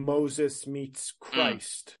Moses meets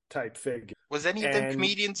Christ type figure. Was any of them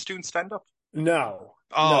comedians doing stand-up? No.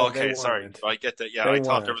 Oh, no, okay. Sorry. I get that. Yeah, They I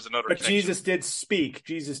thought weren't. there was another But connection.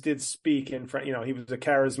 Jesus did speak in front. He was a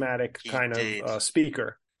charismatic kind of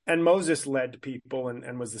speaker. And Moses led people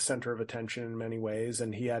and was the center of attention in many ways.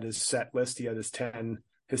 And he had his set list. He had his 10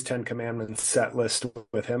 commandments set list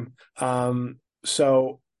with him.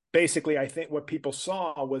 So basically, I think what people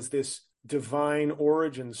saw was this divine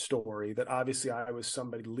origin story that obviously I was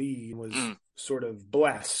somebody was sort of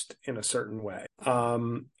blessed in a certain way.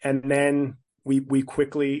 And then we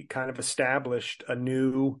quickly kind of established a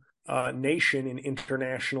new nation in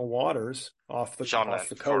international waters off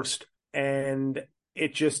the coast. And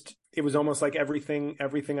it was almost like everything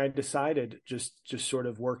I decided just sort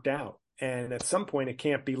of worked out. And at some point it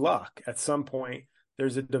can't be luck. At some point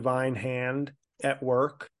there's a divine hand at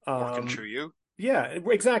work. Working through you. Yeah,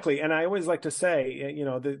 exactly. And I always like to say,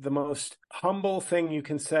 the most humble thing you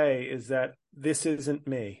can say is that this isn't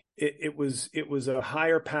me. It was a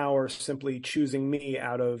higher power simply choosing me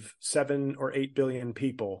out of 7 or 8 billion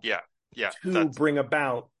people. Yeah. To bring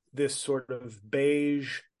about this sort of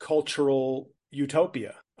beige cultural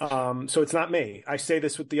utopia. So it's not me. I say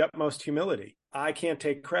this with the utmost humility. I can't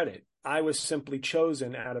take credit. I was simply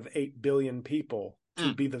chosen out of 8 billion people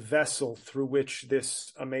to be the vessel through which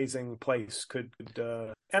this amazing place could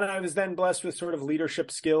and I was then blessed with sort of leadership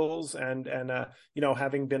skills and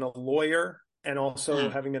having been a lawyer and also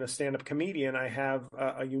having been a stand-up comedian, I have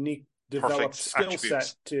a unique developed skill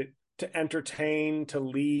set to entertain, to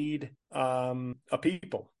lead a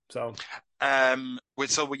people. So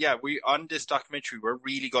we on this documentary, we're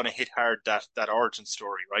really going to hit hard that origin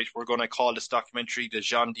story, right? We're going to call this documentary the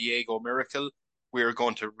Jean Diego Miracle. We're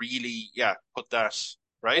going to really, put that,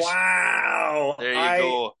 right? Wow. There you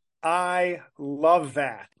go. I love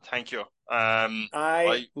that. Thank you.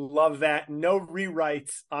 I love that. No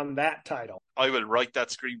rewrites on that title. I will write that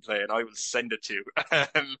screenplay and I will send it to you.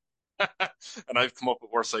 And I've come up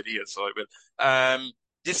with worse ideas, so I will.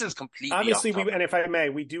 This is completely obviously and if I may,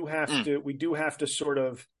 we do have to sort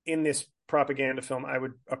of, in this propaganda film, I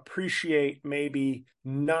would appreciate maybe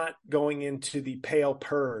not going into the pale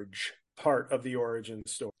purge part of the origin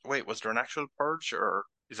story. Wait, was there an actual purge, or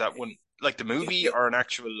is that one like the movie, or an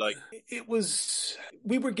actual like? It was.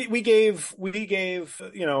 We gave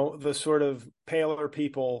the sort of paler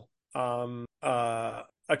people a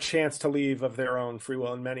chance to leave of their own free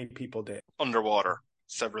will, and many people did. Underwater,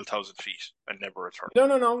 several thousand feet, and never return. No.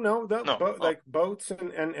 Like boats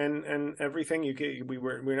and everything.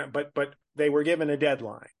 But they were given a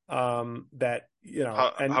deadline. That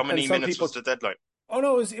how many minutes was the deadline? Oh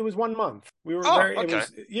no, it was 1 month. We were okay. It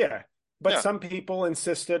was But some people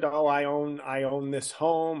insisted, I own this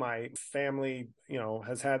home. My family,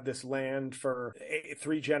 has had this land for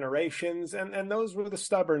 3 generations, and those were the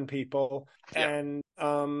stubborn people. Yeah. And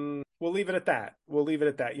we'll leave it at that. We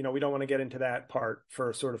don't want to get into that part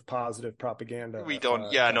for sort of positive propaganda. We don't.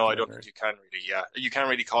 I don't think you can really. Yeah, you can't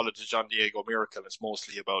really call it the Jean Diego Miracle. It's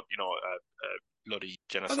mostly about bloody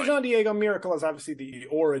genocide. Well, the Jean Diego Miracle is obviously the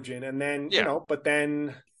origin, and then but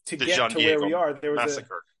then to get Jean to Diego where we are, there was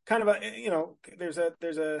massacre. Kind of there's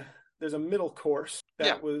a middle course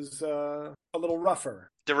that was a little rougher.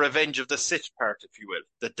 The Revenge of the Sith part, if you will,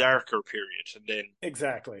 the darker period, and then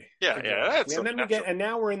exactly. That's and then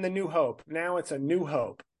now we're in the New Hope. Now it's a New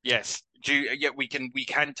Hope. Yes, we can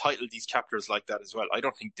title these chapters like that as well. I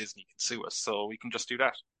don't think Disney can sue us, so we can just do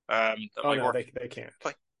that. They can't.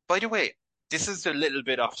 By the way, this is a little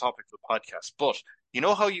bit off topic of the podcast, but you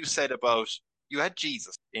know how you said about you had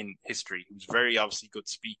Jesus in history, who's very obviously good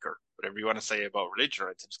speaker. Whatever you want to say about religion,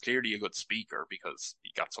 it's clearly a good speaker because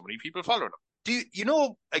he got so many people following him. Do you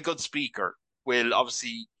know a good speaker will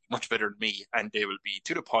obviously much better than me, and they will be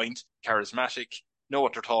to the point, charismatic, know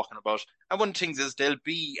what they're talking about. And one of the things is they'll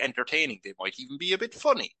be entertaining. They might even be a bit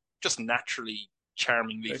funny, just naturally,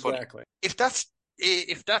 charmingly funny. If that's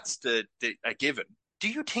a given, do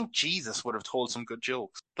you think Jesus would have told some good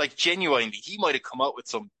jokes? Like genuinely, he might have come out with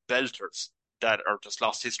some belters that are just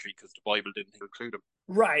lost history because the Bible didn't include them.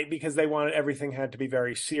 Right, because they wanted everything had to be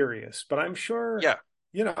very serious. But I'm sure,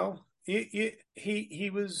 he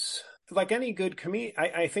was like any good comedian.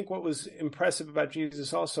 I think what was impressive about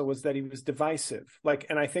Jesus also was that he was divisive.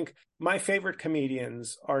 And I think my favorite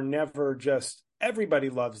comedians are never just, everybody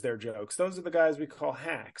loves their jokes. Those are the guys we call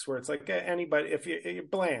hacks, where it's like anybody, if you're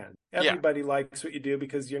bland, everybody likes what you do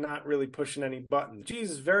because you're not really pushing any buttons.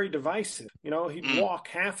 Jesus is very divisive. He'd walk,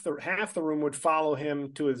 half the room would follow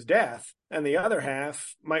him to his death, and the other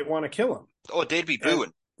half might want to kill him. Oh, they'd be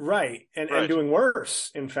booing. And doing worse,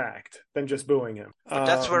 in fact, than just booing him. But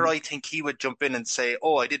that's where I think he would jump in and say,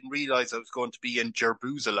 I didn't realize I was going to be in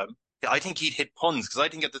Jerusalem. I think he'd hit puns, because I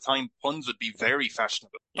think at the time puns would be very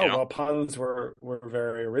fashionable. Well, puns were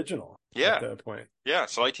very original at that point. Yeah,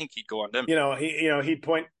 so I think he'd go on them. He'd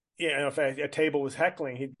point, if a table was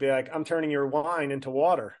heckling, he'd be like, "I'm turning your wine into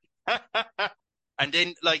water." And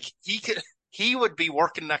then, he would be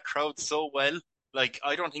working that crowd so well.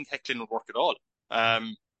 I don't think heckling would work at all.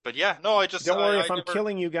 But I just don't worry. I'm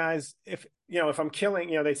killing you guys, if I'm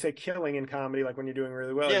killing, they say killing in comedy, like when you're doing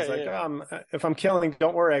really well. If I'm killing,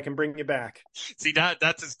 don't worry, I can bring you back. See,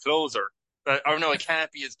 that's his closer. No, it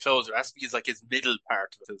can't be his closer. It has to be his middle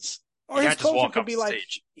part of his. Or his closer could be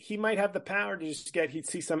he might have the power to just he'd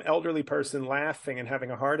see some elderly person laughing and having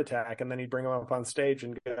a heart attack, and then he'd bring him up on stage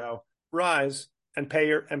and go, "Rise and pay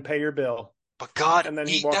your bill." But God, And then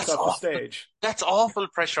he walks off the stage. That's awful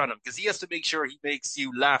pressure on him because he has to make sure he makes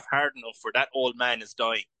you laugh hard enough where that old man is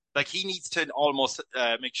dying. Like he needs to almost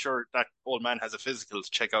make sure that old man has a physical to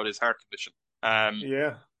check out his heart condition.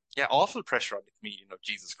 Yeah. Yeah, awful pressure on the comedian of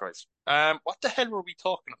Jesus Christ. What the hell were we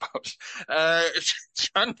talking about?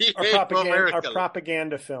 John D. Our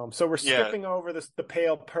propaganda film. So we're skipping over the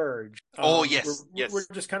Pale Purge. Yes. We're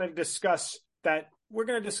just kind of discuss that. We're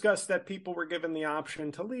going to discuss that people were given the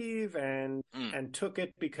option to leave and took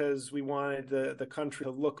it because we wanted the country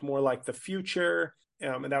to look more like the future.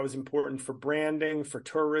 And that was important for branding, for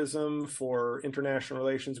tourism, for international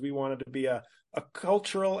relations. We wanted to be a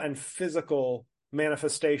cultural and physical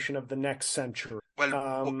manifestation of the next century.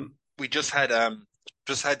 Well, we just had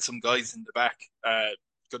some guys in the back,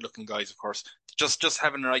 good-looking guys, of course. Just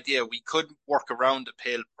having an idea, we could work around the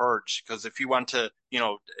Pale Purge because if you want to,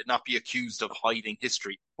 not be accused of hiding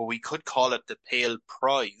history, but we could call it the Pale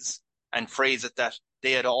Prize and phrase it that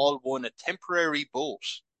they had all won a temporary boat.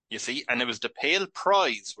 You see, and it was the Pale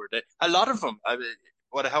Prize where a lot of them,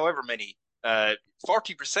 however many,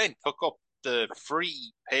 40% took up the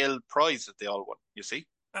free Pale Prize that they all won. You see.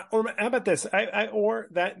 Or how about this?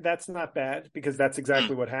 That's not bad because that's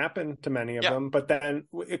exactly what happened to many of them. But then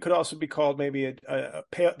it could also be called maybe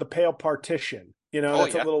the Pale Partition.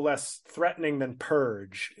 That's a little less threatening than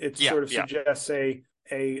purge. It sort of suggests a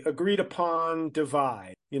agreed upon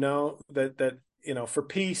divide. That for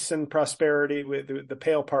peace and prosperity with the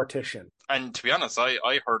Pale Partition. And to be honest,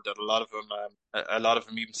 I heard that a lot of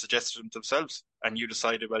them even suggested them themselves. And you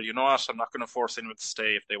decided, well, you know what? I'm not going to force anyone to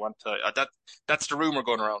stay if they want to. That's the rumor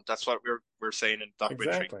going around. That's what we're saying in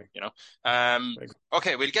documentary. Exactly.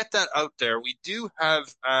 Okay, we'll get that out there. We do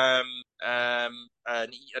have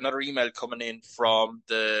another email coming in from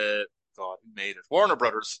who made it? Warner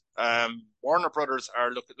Brothers. Warner Brothers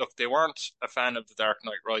are look. They weren't a fan of The Dark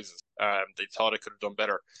Knight Rises. They thought it could have done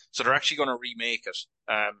better, so they're actually going to remake it.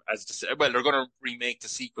 They're going to remake the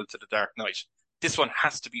sequel to The Dark Knight. This one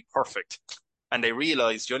has to be perfect, and they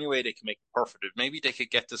realized the only way they can make it perfect is maybe they could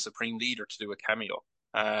get the Supreme Leader to do a cameo.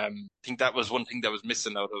 I think that was one thing that was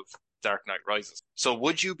missing out of Dark Knight Rises. So,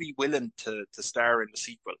 would you be willing to star in the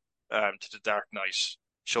sequel to The Dark Knight?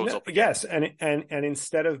 Shows up again. Yes, and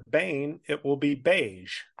instead of Bane, it will be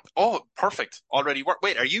Beige. Oh, perfect. Already work.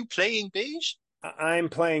 Wait, are you playing Beige? I'm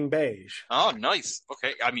playing Beige. Oh, nice.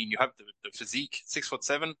 Okay. I mean, you have the physique,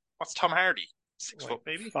 6'7". What's Tom Hardy? 6 foot,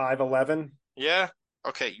 maybe? 5'11". Yeah.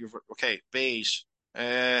 Okay. Beige.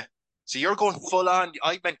 So you're going full on.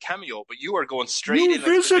 I meant cameo, but you are going straight in. You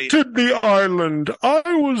visited the island. I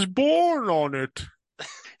was born on it. You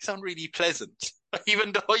sound really pleasant.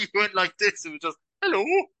 Even though you went like this, it was just, hello.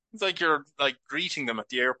 It's like you're like greeting them at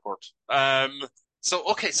the airport.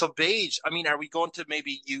 So Beige. I mean, are we going to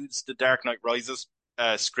maybe use the Dark Knight Rises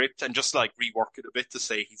script and just like rework it a bit to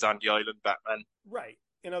say he's on the island, Batman? Right.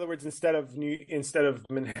 In other words, instead of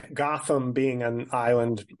Gotham being an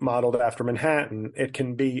island modeled after Manhattan, it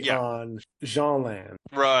can be on Jeanland.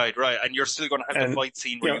 Right. And you're still going to have the fight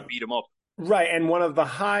scene where you beat him up. Right. And one of the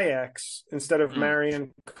Hayeks, instead of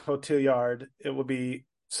Marion Cotillard, it will be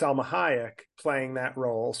Salma Hayek playing that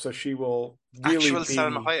role. So she will really Actual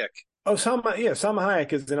Salma Hayek. Oh, Salma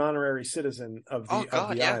Hayek is an honorary citizen of the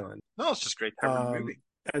island. No, it's just great to have her in the movie.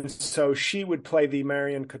 And so she would play the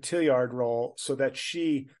Marion Cotillard role so that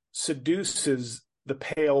she seduces the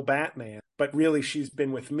pale Batman, but really she's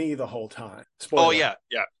been with me the whole time. Spoiler. Oh,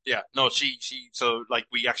 yeah. No, she, so like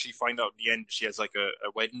we actually find out in the end, she has like a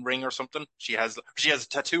wedding ring or something. She has a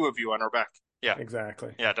tattoo of you on her back. Yeah.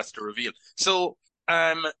 Exactly. Yeah, that's the reveal. So,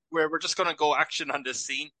 we're just going to go action on this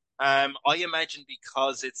scene. I imagine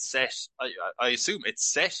because it's set, I assume it's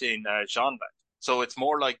set in Jeanland. So it's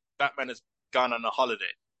more like Batman has gone on a holiday.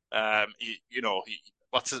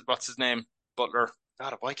 What's his name? Butler.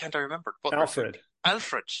 God, why can't I remember? Butler.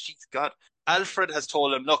 Alfred. Jeez, God. Alfred has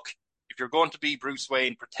told him, look, if you're going to be Bruce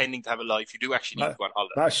Wayne pretending to have a life, you do actually need to go on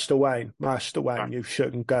holiday. Master Wayne, you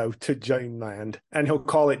shouldn't go to Jeanland. And he'll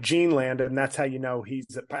call it Jeanland, and that's how you know he's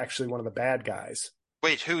actually one of the bad guys.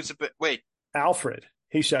 Wait, wait. Alfred.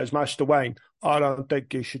 He says, Master Wayne, I don't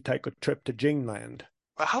think you should take a trip to Jeanland.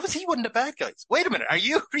 How is he one of the bad guys? Wait a minute. Are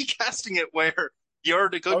you recasting it where you're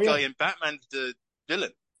the good guy and Batman's the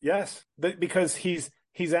villain? Yes, because he's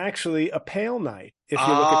actually a pale knight, if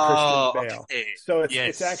you look at Christian Bale. Okay. So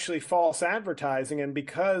it's actually false advertising. And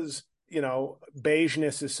because,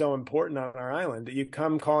 beigeness is so important on our island, you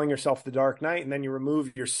come calling yourself the Dark Knight and then you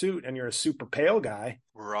remove your suit and you're a super pale guy.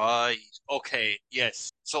 Right. Okay.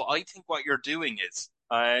 Yes. So I think what you're doing is,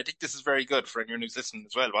 I think this is very good for anyone who's listening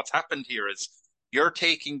as well. What's happened here is you're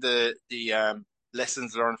taking the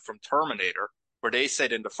lessons learned from Terminator, where they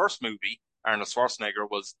said in the first movie, Arnold Schwarzenegger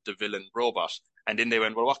was the villain robot. And then they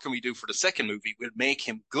went, well, what can we do for the second movie? We'll make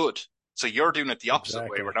him good. So you're doing it the opposite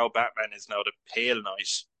way, where now Batman is now the Pale Knight,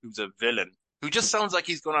 who's a villain, who just sounds like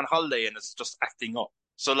he's going on holiday and is just acting up.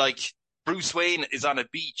 So like Bruce Wayne is on a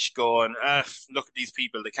beach going, look at these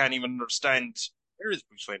people. They can't even understand. Where is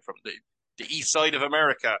Bruce Wayne from? The east side of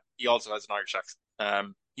America. He also has an Irish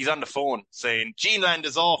accent. He's on the phone saying, Jeanland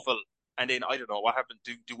is awful. And then, I don't know, what happened?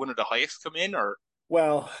 Do one of the Hayeks come in or?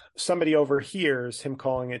 Well, somebody overhears him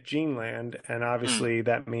calling it Jeanland, and obviously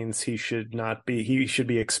that means he should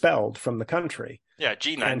be expelled from the country. Yeah,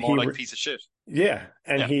 Jeanland, more like piece of shit. Yeah,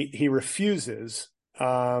 and he refuses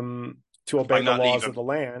to obey the laws of the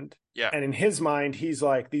land. Yeah. And in his mind, he's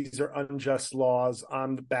like, these are unjust laws.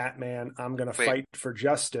 I'm the Batman. I'm going to fight for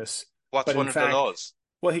justice. What's one of the laws?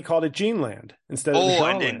 Well, he called it Jeanland instead of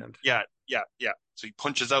Jeanland. Yeah. So he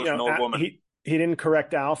punches out an old woman. He didn't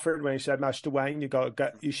correct Alfred when he said, Master Wayne,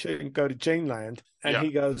 you shouldn't go to Jeanland. And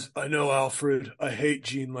he goes, I know, Alfred. I hate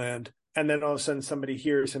Jeanland. And then all of a sudden somebody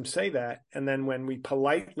hears him say that. And then when we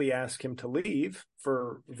politely ask him to leave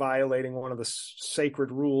for violating one of the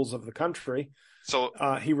sacred rules of the country,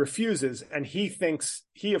 he refuses. And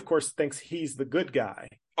he of course thinks he's the good guy.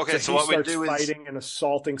 Okay, so what we do is fighting and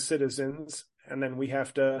assaulting citizens. And then we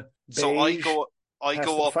have to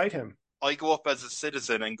fight him. I go up as a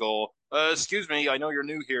citizen and go, excuse me, I know you're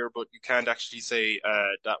new here, but you can't actually say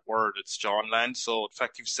that word. It's Jeanland. So the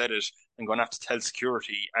fact you've said it, I'm going to have to tell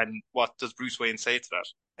security. And what does Bruce Wayne say to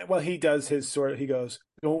that? Well, he does he goes,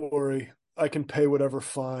 don't worry, I can pay whatever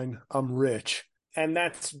fine. I'm rich. And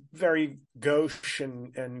that's very gauche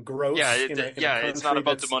and gross. It's not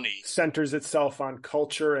about the money. Centers itself on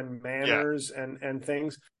culture and manners and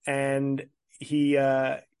things. And he,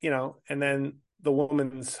 and then the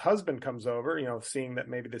woman's husband comes over, seeing that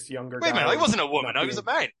maybe this younger guy. Wait a minute, I wasn't a woman. I was a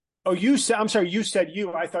man. Oh, I'm sorry, you said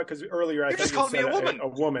you. I thought because earlier I thought just called me a woman. A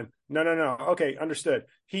woman. No. Okay, understood.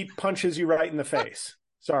 He punches you right in the face.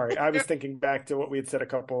 Sorry, I was thinking back to what we had said a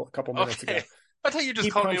couple minutes ago. I thought you just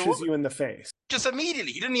called me a woman. He punches you in the face. Just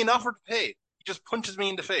immediately. He didn't even offer to pay. He just punches me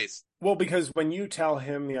in the face. Well, because when you tell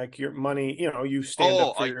him like your money, you stand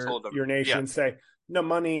up for your nation and say, no,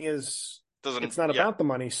 money is. It's not about the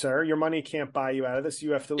money, sir. Your money can't buy you out of this.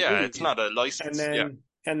 You have to leave. Yeah, it's not a license.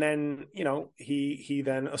 And then he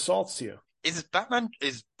then assaults you. Is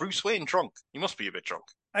Bruce Wayne drunk? He must be a bit drunk.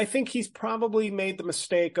 I think he's probably made the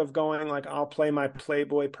mistake of going like, I'll play my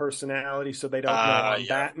Playboy personality so they don't know I'm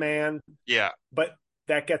Batman. Yeah. But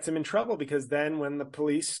that gets him in trouble because then when the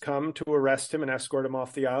police come to arrest him and escort him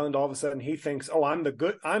off the island, all of a sudden he thinks, oh, I'm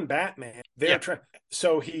Batman.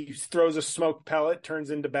 So he throws a smoke pellet, turns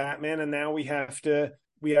into Batman, and now we have to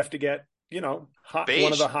get,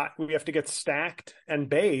 beige. We have to get stacked and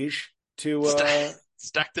beige to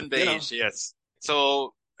stacked and beige, yes.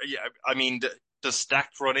 So I mean, does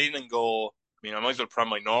stacked run in and go? I mean, I might as well put on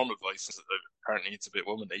my normal voice. Apparently, it's a bit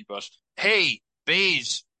womanly, but hey,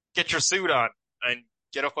 beige, get your suit on and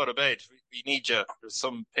get up out of bed. We need you. There's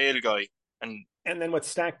some pale guy. And then what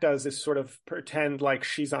Stack does is sort of pretend like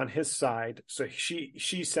she's on his side. So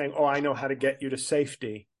she's saying, oh, I know how to get you to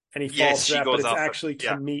safety. And he falls for that, but it's actually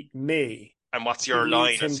to meet me. And what's your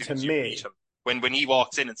line as soon as you meet him? When he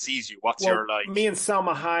walks in and sees you, what's your line? Me and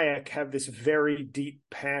Salma Hayek have this very deep,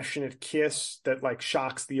 passionate kiss that like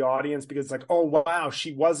shocks the audience because it's like, oh, wow,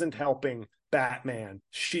 she wasn't helping Batman.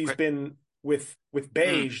 She's been with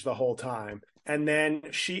Beige the whole time. And then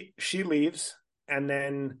she leaves, and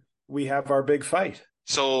then we have our big fight.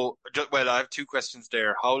 So, I have two questions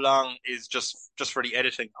there. How long is just for the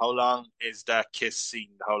editing? How long is that kiss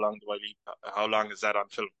scene? How long is that on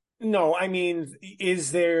film? No, I mean,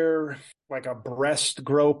 is there like a breast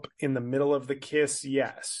grope in the middle of the kiss?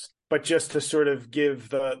 Yes. But just to sort of give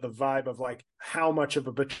the vibe of like how much of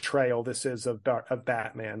a betrayal this is of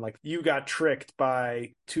Batman. Like you got tricked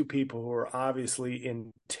by two people who are obviously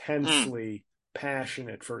intensely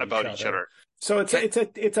passionate for each other. So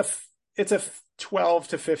it's a 12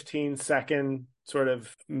 to 15 second sort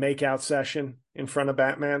of makeout session in front of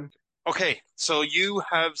Batman. Okay, so you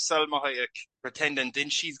have Salma Hayek pretending, then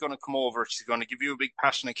she's going to come over. She's going to give you a big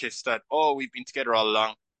passionate kiss that, oh, we've been together all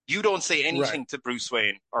along. You don't say anything to Bruce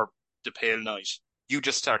Wayne or the Pale Knight. You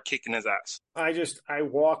just start kicking his ass. I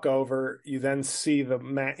walk over. You then see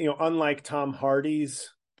unlike Tom Hardy's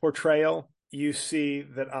portrayal, you see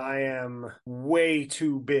that I am way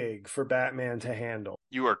too big for Batman to handle.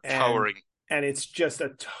 You are towering. And it's just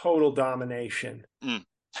a total domination.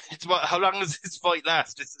 How long does this fight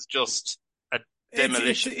last? This is just a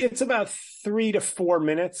demolition. It's about 3 to 4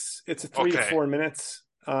 minutes. It's 3 to 4 minutes.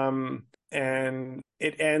 And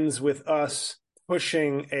it ends with us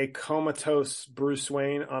pushing a comatose Bruce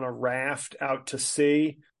Wayne on a raft out to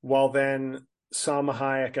sea, while then Salma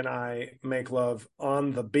Hayek and I make love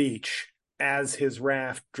on the beach as his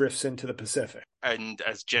raft drifts into the Pacific. And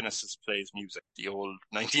as Genesis plays music, the old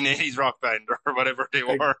 1980s rock band or whatever they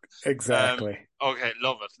were. Exactly. Okay,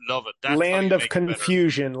 love it, love it. That's how Land you of make it better.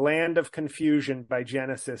 Confusion, Land of Confusion by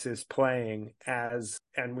Genesis is playing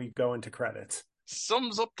and we go into credits.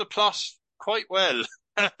 Sums up the plot quite well.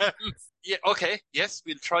 Yeah, okay, yes,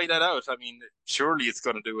 we'll try that out. I mean, surely it's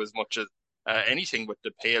going to do as much as anything with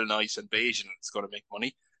the pale night invasion. It's going to make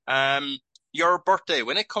money. Your birthday,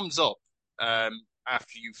 when it comes up,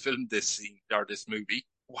 after you filmed this scene or this movie,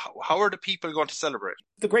 how are the people going to celebrate?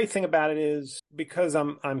 The great thing about it is because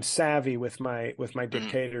I'm savvy with my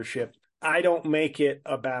dictatorship, I don't make it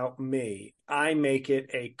about me. I make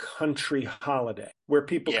it a country holiday where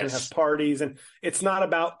people can have parties, and it's not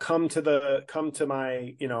about come to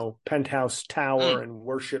my, penthouse tower and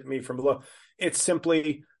worship me from below. It's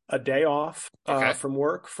simply a day off from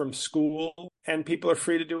work, from school, and people are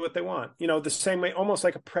free to do what they want. The same way, almost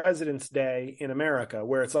like a President's Day in America,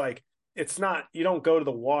 where it's like, it's not, you don't go to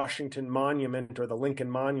the Washington Monument or the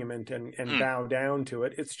Lincoln Monument and bow down to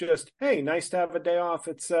it. It's just, hey, nice to have a day off.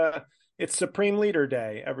 It's Supreme Leader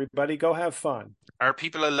Day. Everybody go have fun. Are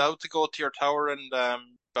people allowed to go to your tower and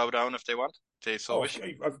bow down if they want? If they so wish?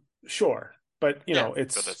 Sure. But but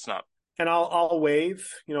it's not. And I'll wave,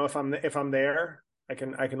 if I'm there. I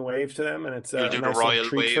can wave to them, and it's You'll do nice the royal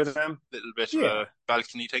treat wave, for them. Little bit of a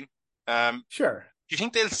balcony thing. Sure. Do you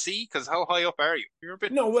think they'll see? Because how high up are you? You're a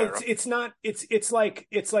bit. No, well, it's not. It's like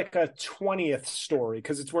a 20th story,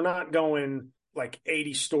 because we're not going like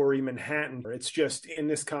 80-story Manhattan. It's just in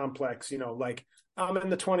this complex. Like I'm in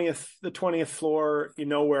the 20th floor.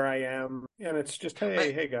 Where I am, and it's just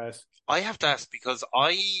hey guys. I have to ask because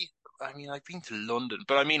I mean I've been to London,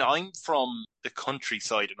 but I mean I'm from the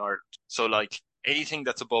countryside in Ireland, so like. Anything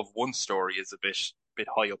that's above 1 story is a bit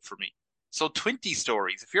high up for me. So 20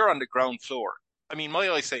 stories, if you're on the ground floor, I mean, my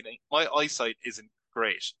eyesight isn't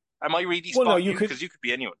great. Am I really spotting you? Because you could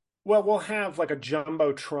be anyone. Well, we'll have like a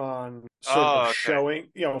jumbotron sort of showing,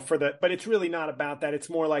 but it's really not about that. It's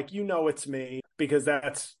more like, it's me, because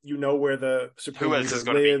that's, where the Supreme Leader lives.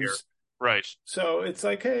 Be here? Right. So it's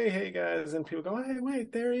like, hey guys, and people go, hey,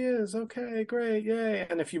 wait, there he is. Okay, great, yay.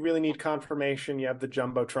 And if you really need confirmation, you have the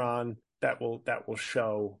jumbotron that will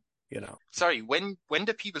show, Sorry, when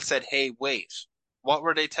the people said, hey, wait, what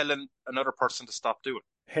were they telling another person to stop doing?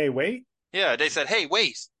 Hey, wait? Yeah, they said, hey,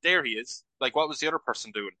 wait, there he is. Like, what was the other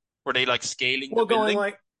person doing? Were they like scaling the building? Going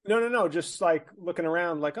like, no, just like looking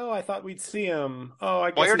around like, oh, I thought we'd see him. Oh,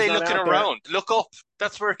 I guess why are he's they not looking out around? There. Look up.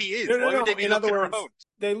 That's where he is. Why would they be looking around?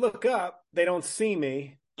 They look up, they don't see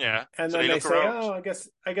me. Yeah. And then they say, oh, I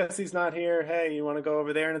guess he's not here. Hey, you want to go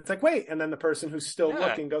over there? And it's like, wait. And then the person who's still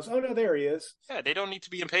looking goes, oh, no, there he is. Yeah, they don't need to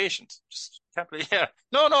be impatient. Just can't believe, yeah.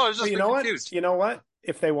 No, I was just confused. You know what?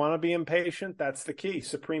 If they want to be impatient, that's the key.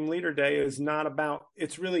 Supreme Leader Day is not about,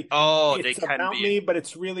 it's really, it's about me, but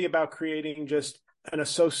it's really about creating just an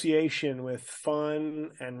association with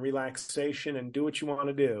fun and relaxation and do what you want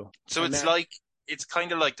to do. So it's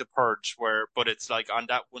kind of like the Purge, but it's like on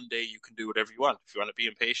that one day you can do whatever you want. If you want to be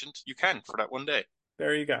impatient, you can for that one day.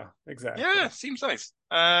 There you go. Exactly. Yeah, seems nice.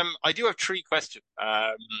 I do have 3 questions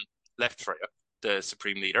left for you, the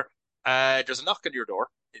Supreme Leader. There's a knock on your door.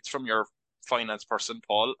 It's from your finance person,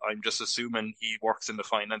 Paul. I'm just assuming he works in the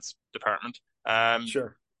finance department.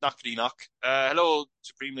 Sure. Knockety knock. Hello,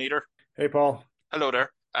 Supreme Leader. Hey, Paul. Hello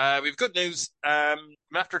there. We have good news.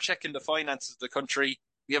 After checking the finances of the country,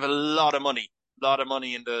 we have a lot of money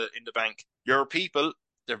in the bank. Your people,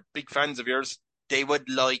 they're big fans of yours. They would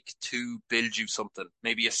like to build you something.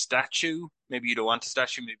 Maybe a statue. Maybe you don't want a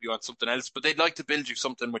statue. Maybe you want something else. But they'd like to build you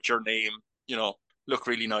something with your name. Look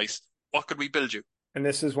really nice. What could we build you? And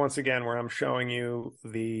this is once again where I'm showing you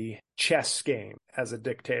the chess game as a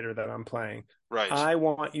dictator that I'm playing. Right. I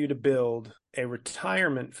want you to build a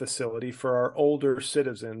retirement facility for our older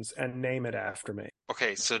citizens and name it after me.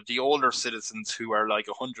 Okay, so the older citizens who are like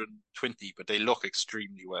 120, but they look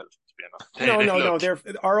extremely well, to be honest. No. They're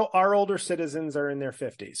our older citizens are in their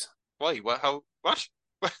 50s. Why? What?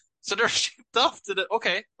 So they're shipped off to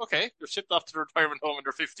okay. They're shipped off to the retirement home in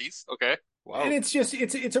their 50s. Okay. Wow. And it's just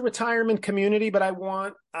it's a retirement community, but I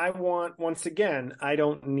want once again, I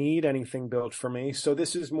don't need anything built for me. So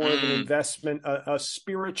this is more of an investment, a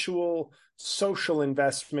spiritual, social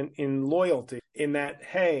investment in loyalty, in that,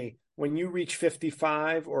 hey, when you reach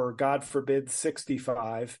 55 or God forbid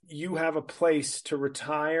 65, you have a place to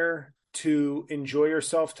retire to enjoy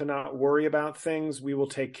yourself, to not worry about things. We will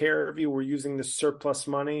take care of you. We're using this surplus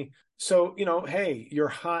money. So, hey, you're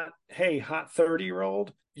hot. Hey, hot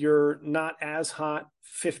 30-year-old, you're not as hot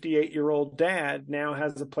 58-year-old dad now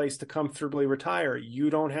has a place to comfortably retire. You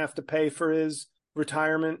don't have to pay for his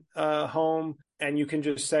retirement home. And you can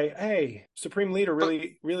just say, hey, Supreme Leader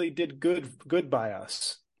really did good by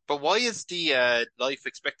us. But why is the life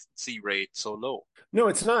expectancy rate so low? No,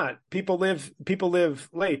 it's not. People live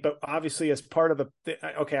late, but obviously as part of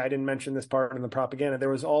okay, I didn't mention this part in the propaganda. There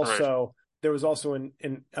was also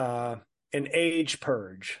an age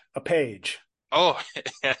purge, a page. Oh,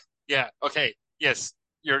 yeah. Okay. Yes.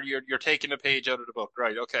 You're taking a page out of the book,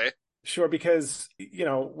 right? Okay. Sure, because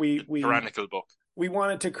we Tyrannical book. We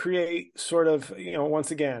wanted to create sort of,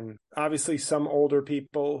 once again, obviously some older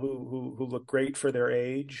people who look great for their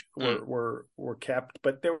age were kept,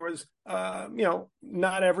 but there was,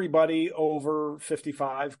 not everybody over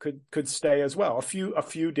 55 could stay as well. A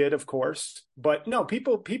few did, of course, but no,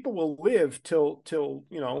 people will live till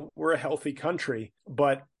we're a healthy country,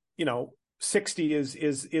 but 60 is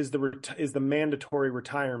the mandatory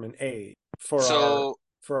retirement age for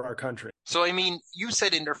our country. So I mean, you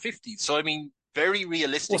said in their 50s. So I mean, very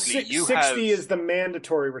realistically, well, 60 is the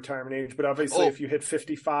mandatory retirement age, but obviously if you hit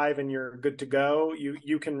 55 and you're good to go,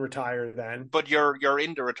 you can retire then. But you're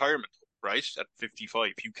in the retirement, right? At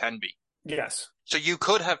 55, you can be. Yes. So you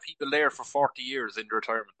could have people there for 40 years in the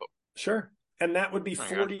retirement home. Sure. And that would be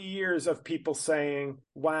 40 years of people saying,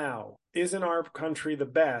 wow, isn't our country the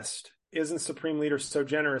best? Isn't Supreme Leader so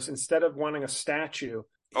generous? Instead of wanting a statue,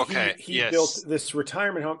 he built this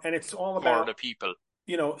retirement home, and it's all about for the people.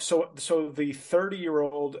 So the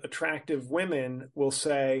 30-year-old attractive women will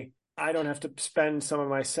say, I don't have to spend some of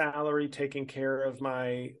my salary taking care of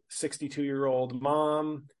my 62-year-old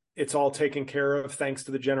mom. It's all taken care of thanks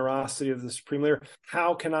to the generosity of the Supreme Leader.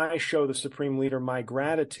 How can I show the Supreme Leader my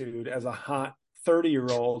gratitude as a hot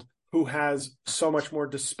 30-year-old who has so much more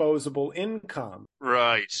disposable income?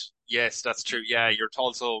 Right. Yes, that's true. Yeah, you're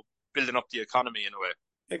also building up the economy in a way.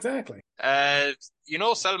 Exactly.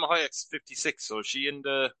 Selma Hayek's 56, so is she in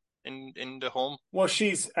the home? Well,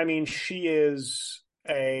 she's in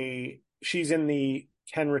the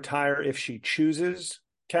can retire if she chooses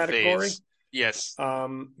category. Phase. Yes.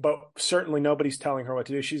 But certainly nobody's telling her what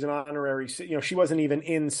to do. She's an honorary, she wasn't even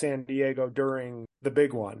in San Diego during the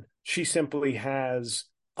big one. She simply has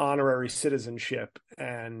honorary citizenship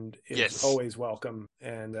and is always welcome,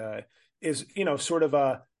 and is, sort of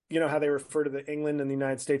a, how they refer to the England and the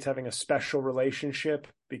United States having a special relationship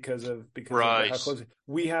because of how close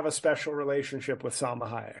we have a special relationship with Salma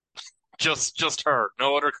Hayek. Just her,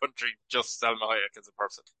 no other country, just Salma Hayek as a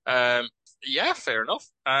person. Yeah, fair enough.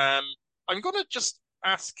 I'm gonna just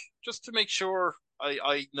ask, just to make sure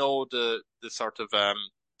I know the sort of the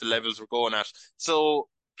levels we're going at. So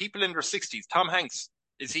people in their 60s, Tom Hanks,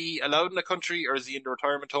 is he allowed in the country, or is he in the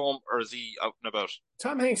retirement home, or is he out and about?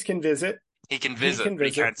 Tom Hanks can visit. He can visit, but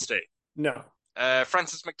he can't stay. No.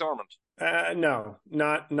 Frances McDormand. No,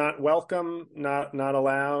 not welcome, not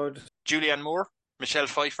allowed. Julianne Moore, Michelle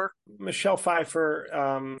Pfeiffer. Michelle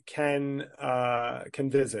Pfeiffer can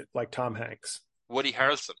visit, like Tom Hanks. Woody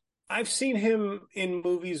Harrelson. I've seen him in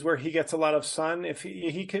movies where he gets a lot of sun. If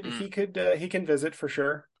he can visit for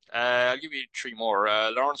sure. I'll give you three more.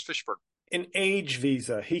 Lawrence Fishburne. An age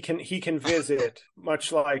visa. He can visit,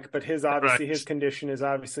 much like, but his condition is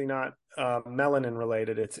obviously not melanin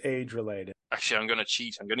related. It's age related. Actually, I'm going to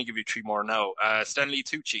cheat. I'm going to give you three more now. Stanley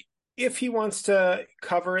Tucci. If he wants to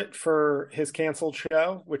cover it for his canceled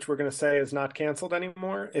show, which we're going to say is not canceled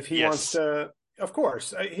anymore, if he wants to, of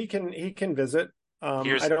course, he can visit.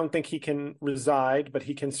 I don't think he can reside, but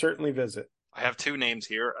he can certainly visit. I have two names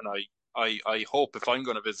here, and I hope if I'm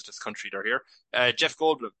going to visit this country, they're here. Jeff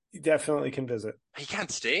Goldblum. He definitely can visit. He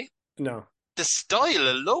can't stay? No. The style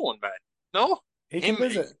alone, man. No? He can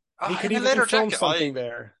visit. He could even leather film jacket. something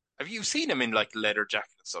there. Have you seen him in like leather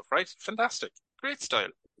jacket and stuff, right? Fantastic. Great style.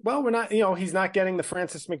 Well, we're not, he's not getting the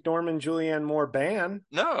Frances McDormand, Julianne Moore ban.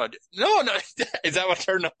 No. Is that what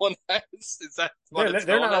they're known as? Is that what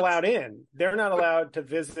they're not allowed in. They're not allowed to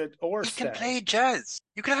visit or stay. He can play jazz.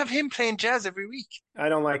 You can have him playing jazz every week. I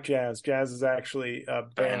don't like jazz. Jazz is actually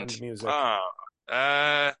band music. I'm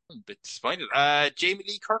a bit disappointed. Jamie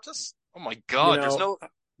Lee Curtis? Oh my God, there's no...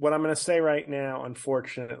 What I'm going to say right now,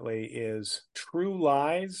 unfortunately, is True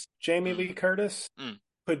Lies, Jamie Lee Curtis.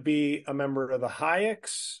 Could be a member of the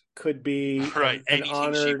Hayeks, could be an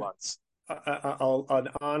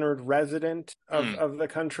honored resident of the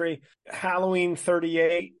country. Halloween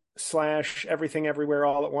 38 / Everything Everywhere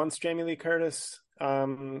All at Once, Jamie Lee Curtis.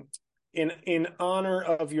 in honor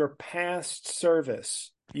of your past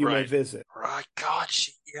service, you may Right. visit. Right. God,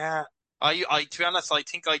 yeah. To be honest, I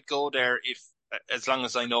think I'd go there if, as long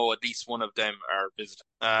as I know at least one of them are visiting.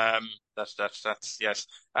 That's yes.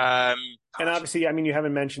 And God, obviously, I mean, you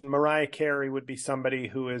haven't mentioned Mariah Carey would be somebody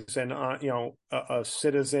who is a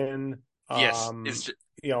citizen, yes. Is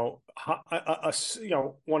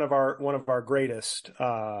one of our greatest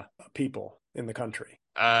people in the country.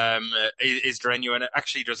 is there anyone?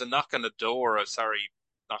 Actually, there's a knock on the door. Sorry,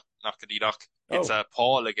 knockety knock. It's Oh,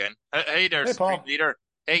 Paul again. Hey there, hey, street Paul. leader.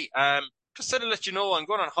 Hey, just to let you know, I'm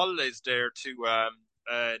going on holidays there to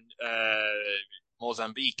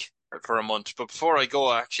Mozambique for a month. But before I go,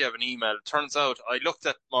 I actually have an email. It turns out I looked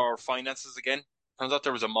at our finances again. Turns out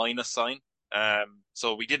there was a minus sign.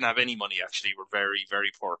 So we didn't have any money actually. We're very,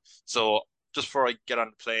 very poor. So just before I get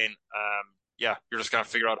on the plane, yeah, you're just gonna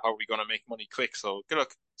figure out how we're gonna make money quick. So good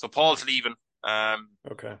luck. So Paul's leaving.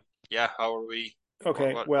 Okay. Yeah, how are we?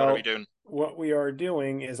 Okay. What are we Well, doing? what we are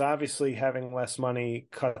doing is obviously having less money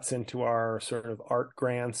cuts into our sort of art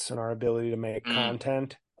grants and our ability to make Mm,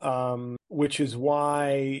 content, which is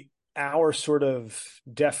why our sort of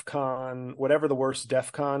DEF CON, whatever the worst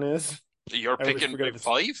DEF CON is, you're I always picking forget if it's.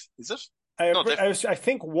 five, is it? I, No, I, I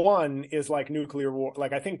think one is like nuclear war.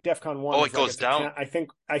 Like I think DEF CON one oh, is it like goes it's a down.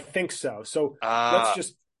 I think so. So let's Ah,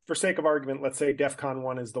 just, for sake of argument, let's say DEF CON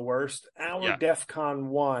one is the worst. Our yeah, DEF CON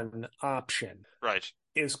one option right.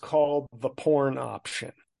 is called the porn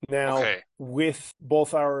option. Now, Okay. with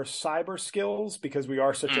both our cyber skills, because we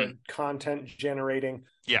are such Mm, a content generating,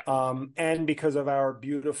 yeah. and because of our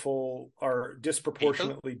People.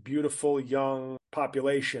 disproportionately beautiful young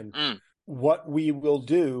population, Mm, what we will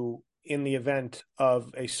do in the event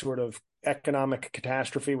of a sort of economic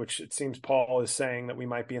catastrophe, which it seems Paul is saying that we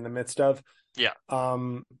might be in the midst of, yeah.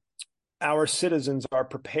 um, our citizens are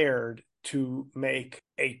prepared to make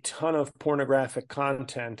a ton of pornographic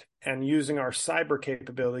content, and using our cyber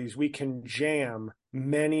capabilities, we can jam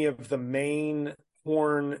many of the main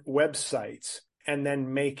porn websites and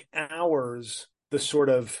then make ours the sort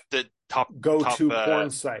of The top, top. go-to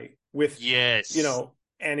porn site with, Yes.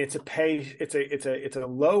 and it's a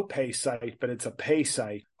low pay site, but it's a pay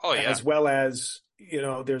site, Oh yeah. as well as,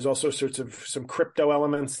 there's also sorts of some crypto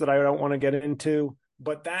elements that I don't want to get into.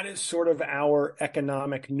 But that is sort of our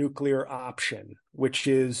economic nuclear option, which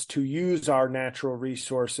is to use our natural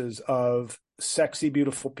resources of sexy,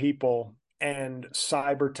 beautiful people and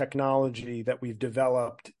cyber technology that we've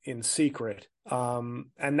developed in secret.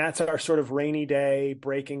 And that's our sort of rainy day,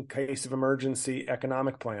 breaking case of emergency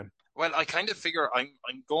economic plan. Well, I kind of figure I'm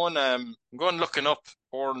going looking up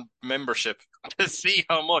porn membership to see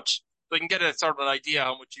how much, so I can get a sort of an idea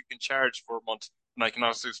how much you can charge for a month, and I can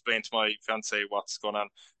also explain to my fiance what's going on.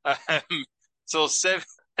 So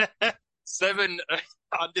seven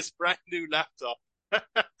on this brand new laptop.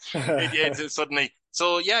 It's suddenly,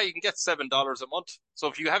 so yeah, you can get $7 a month. So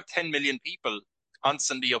if you have 10 million people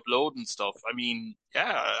constantly uploading stuff, I mean,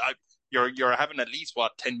 yeah, you're having at least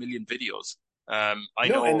what, 10 million videos. I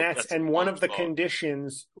No, and know that's that's a and month, but one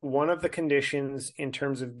of the conditions in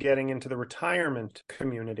terms of getting into the retirement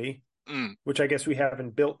community, mm. which I guess we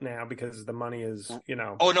haven't built now because the money is,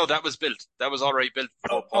 Oh no, that was built. That was already built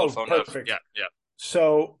before Paul oh, found out. Yeah, perfect. yeah.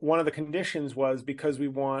 So one of the conditions was, because we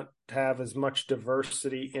want to have as much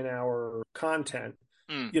diversity in our content,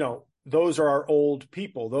 Mm. those are our old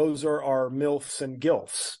people. Those are our MILFs and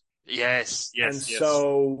GILFs. Yes, And yes, yes.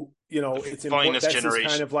 so, The it's important. finest That's this kind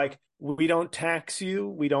generation. of like, we don't tax you,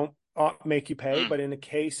 we don't make you pay, Mm. but in a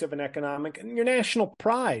case of an economic, and your national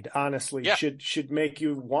pride, honestly, Yeah, should make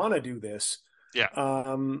you want to do this. yeah.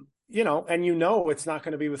 And it's not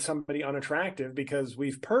going to be with somebody unattractive because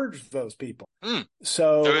we've purged those people. Mm.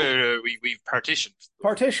 So We've partitioned.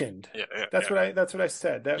 partitioned. Yeah, yeah, That's yeah. what I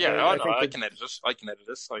said. Yeah, oh I no, think I that, can edit it. I can edit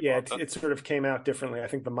this. I yeah, want that. it sort of came out differently. I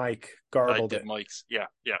think the mic I garbled did it. Mike's. Yeah,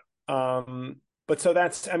 yeah. But so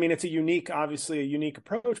that's, I mean, it's obviously a unique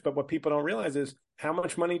approach, but what people don't realize is how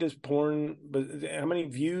much money does porn, how many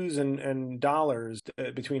views and dollars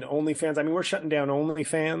between OnlyFans. I mean, we're shutting down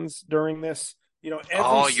OnlyFans during this.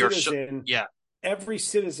 Oh, yeah. Every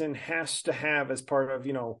citizen has to have, as part of,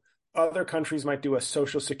 other countries might do a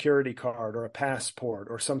social security card or a passport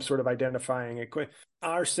or some sort of identifying equipment.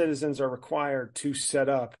 Our citizens are required to set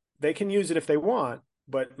up. They can use it if they want,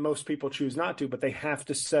 but most people choose not to, but they have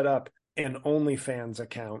to set up an OnlyFans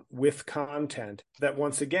account with content that,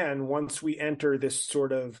 once we enter this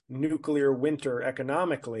sort of nuclear winter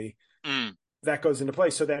economically, Mm. that goes into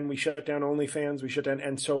place. So then we shut down OnlyFans,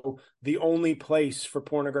 and so the only place for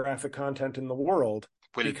pornographic content in the world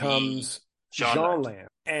Will be becomes Jeanland. Jeanland.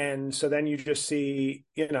 And so then you just see,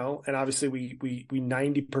 and obviously we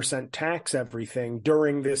 90% tax everything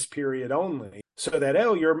during this period only, so that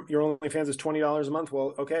your OnlyFans is $20 a month.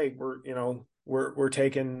 Well, okay, we're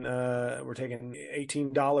taking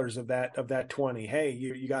 $18 of that 20. Hey,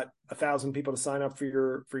 you got 1,000 people to sign up for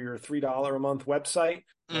your $3 a month website.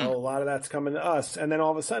 Well, a lot of that's coming to us, and then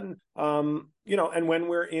all of a sudden, and when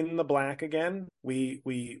we're in the black again, we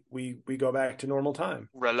go back to normal time.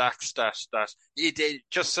 Relax that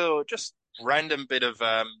just random bit of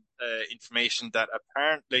information that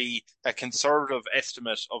apparently a conservative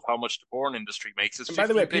estimate of how much the porn industry makes is 50 by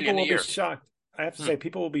the way, billion people a year. Be shocked. I have to say,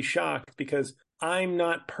 people will be shocked because I'm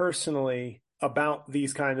not personally about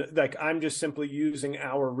these kind of, like, I'm just simply using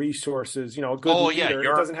our resources. A good leader,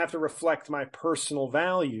 it doesn't have to reflect my personal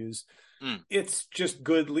values. It's just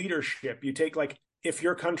good leadership. You take, like, if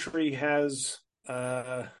your country has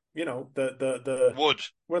the wood,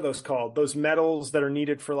 what are those called? Those metals that are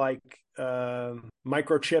needed for, like,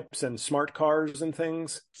 microchips and smart cars and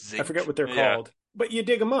things. Zinc. I forget what they're called, but you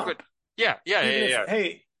dig them up. Good. Yeah.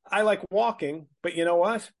 Hey, I like walking, but you know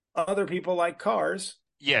what? Other people like cars.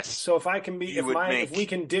 Yes. So if if we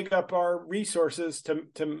can dig up our resources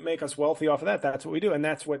to make us wealthy off of that, that's what we do. And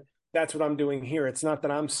that's what I'm doing here. It's not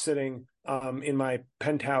that I'm sitting in my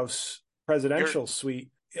penthouse presidential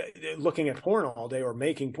suite looking at porn all day or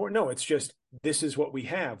making porn. No, it's just, this is what we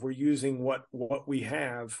have. We're using what we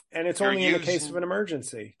have. And it's only in the case of an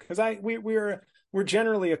emergency. Because we're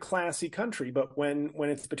generally a classy country, but when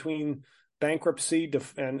it's between bankruptcy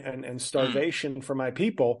and starvation for my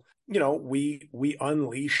people, we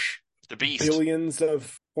unleash the beast, billions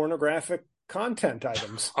of pornographic content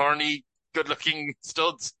items. Horny, good-looking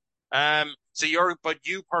studs. So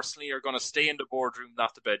you personally are going to stay in the boardroom,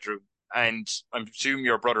 not the bedroom, and I'm assuming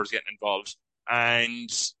your brother's getting involved. And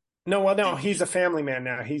no, he's a family man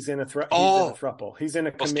now. He's in a throuple. He's in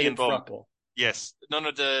a committed throuple. Yes, none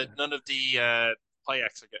of the Hayeks are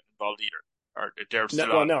getting involved either. Or they're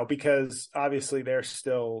still on. No, because obviously they're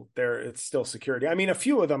still there. It's still security. I mean, a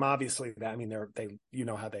few of them, obviously, they how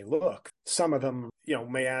they look. Some of them,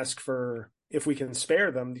 may ask for, if we can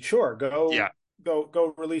spare them. Sure, go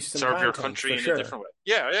release some serve your content, country in sure. a different way.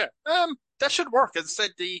 Yeah. That should work. As I said,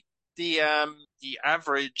 the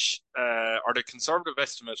average or the conservative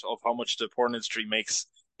estimate of how much the porn industry makes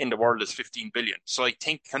in the world is 15 billion. So I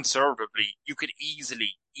think conservatively, you could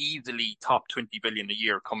easily top 20 billion a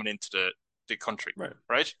year coming into the country,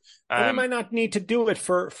 right? And we might not need to do it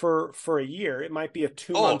for a year. It might be a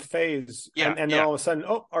 2-month phase, and then all of a sudden,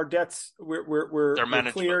 our debts we're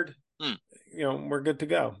cleared. We're good to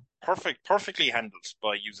go. Perfectly handled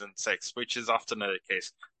by using sex, which is often the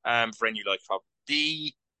case for any life problem.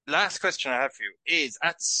 The last question I have for you is: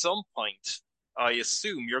 at some point, I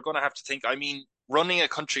assume you're going to have to think. I mean, running a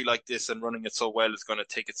country like this and running it so well is going to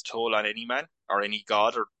take its toll on any man or any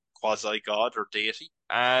god or quasi-god or deity.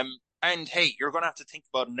 And hey, you're going to have to think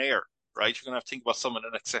about an heir, right? You're going to have to think about someone,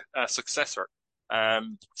 a successor.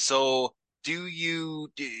 So do you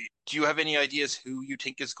have any ideas who you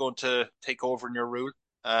think is going to take over in your rule?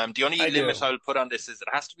 The only limit I'll put on this is it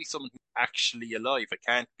has to be someone who's actually alive. It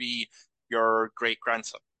can't be your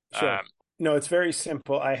great-grandson. Sure. No, it's very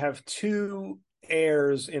simple. I have 2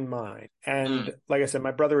 heirs in mind. And like I said,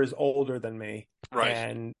 my brother is older than me,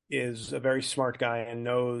 and is a very smart guy and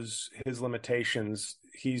knows his limitations.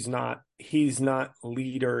 He's not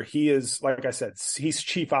leader. He is, like I said, he's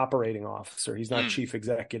chief operating officer. He's not chief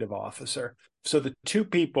executive officer. So the 2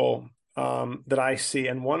 people that I see,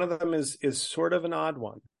 and one of them is sort of an odd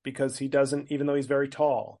one because he doesn't, even though he's very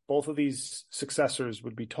tall, both of these successors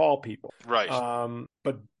would be tall people. Right.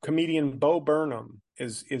 But comedian Bo Burnham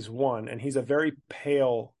is one, and he's a very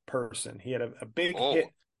pale person. He had a big hit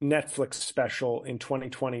Netflix special in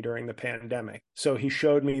 2020 during the pandemic. So he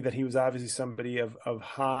showed me that he was obviously somebody of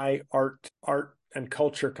high art and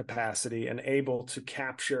culture capacity and able to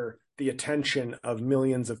capture the attention of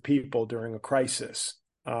millions of people during a crisis.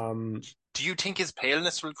 Do you think his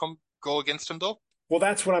paleness will go against him though? Well,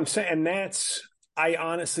 that's what I'm saying. And that's, I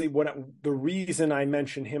honestly, the reason I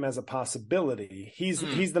mention him as a possibility, he's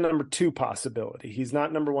the number 2 possibility. He's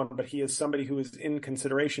not number 1, but he is somebody who is in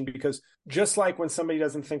consideration, because just like when somebody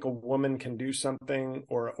doesn't think a woman can do something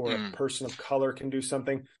or a person of color can do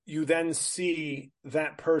something, you then see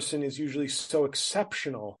that person is usually so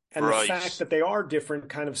exceptional. And the fact that they are different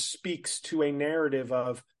kind of speaks to a narrative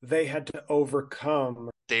of they had to overcome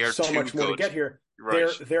so much more to get here.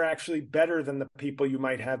 Right. They're actually better than the people you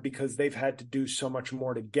might have because they've had to do so much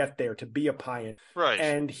more to get there, to be a pioneer. Right.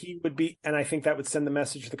 And he would be, and I think that would send the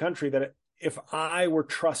message to the country that if I were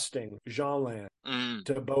trusting Jeanland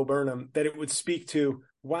to Bo Burnham, that it would speak to,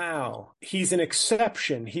 wow, he's an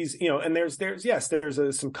exception. He's, and there's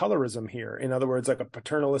some colorism here. In other words, like a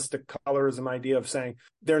paternalistic colorism idea of saying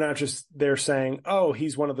they're saying, oh,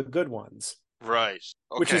 he's one of the good ones, Right.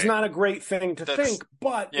 which is Okay. not a great thing to That's think,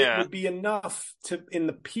 but it yeah. would be enough in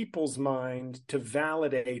the people's mind to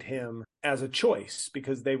validate him as a choice,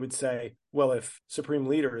 because they would say, well, if Supreme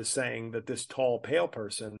Leader is saying that this tall, pale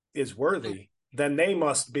person is worthy, then they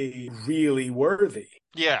must be really worthy.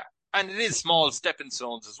 Yeah. And it is small stepping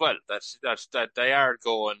stones as well. That they are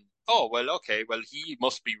going, oh, well, okay, well, he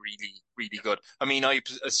must be really, really good. I mean, I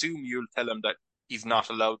assume you'll tell him that he's not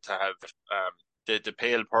allowed to have the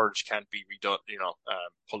pale purge can't be redone,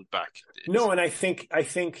 pulled back. No, and I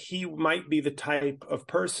think he might be the type of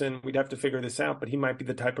person, we'd have to figure this out, but he might be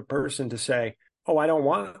the type of person to say, "Oh, I don't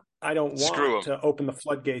want Screw him. to open the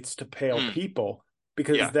floodgates to pale Mm, people,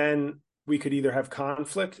 because yeah. then we could either have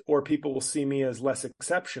conflict or people will see me as less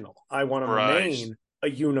exceptional. I want to Right. remain a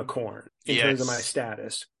unicorn in terms of my Yes.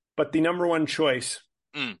 status." But the number one choice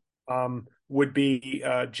Mm. would be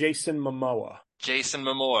Jason Momoa. Jason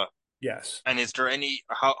Momoa. Yes. And is there any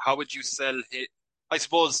how would you sell it? I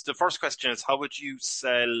suppose the first question is how would you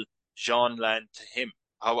sell Jeanland to him?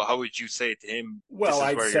 How would you say to him, this Well,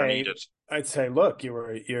 is where you're needed? I'd say, look, you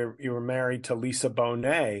were married to Lisa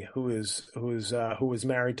Bonet, who was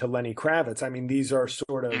married to Lenny Kravitz. I mean, these are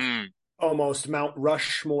sort of Mm, almost Mount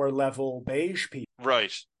Rushmore level beige people.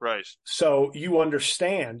 right, right. So you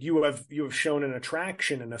understand, you have shown an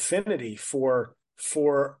attraction, an affinity for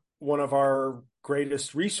one of our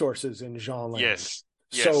greatest resources in Jeanland. Yes,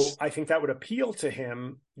 So yes. I think that would appeal to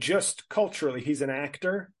him just culturally. He's an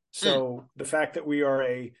actor. Mm, So the fact that we are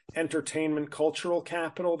a entertainment cultural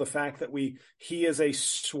capital, the fact that he is a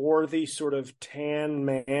swarthy sort of tan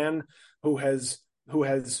man who has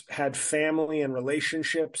had family and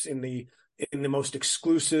relationships in the most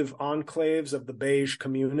exclusive enclaves of the beige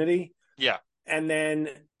community. yeah. And then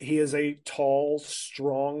he is a tall,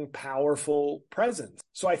 strong, powerful presence.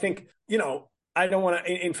 So I think, I don't want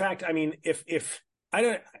to, in fact, I mean, if I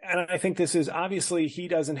don't, and I think this is obviously he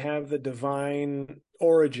doesn't have the divine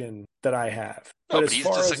origin that I have. No, But but as he's the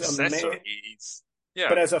far as a successor. man, He's yeah.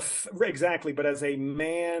 but exactly, but as a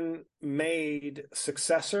man-made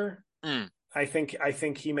successor, Mm, I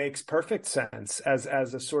think he makes perfect sense as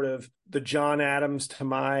a sort of the John Adams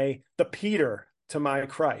the Peter to my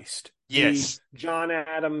Christ, the yes. John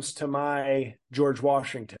Adams to my George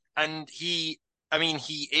Washington, And I mean,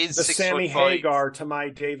 he is the six foot Sammy five. Hagar to my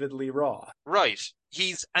David Lee Roth. Right.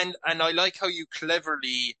 He's and I like how you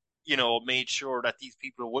cleverly, made sure that these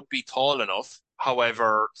people would be tall enough,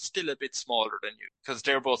 however, still a bit smaller than you, because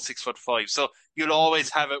they're both 6'5". So you'll always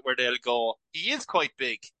have it where they'll go, he is quite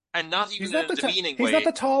big, and not even in a demeaning He's not way.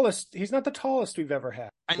 the tallest. He's not the tallest we've ever had,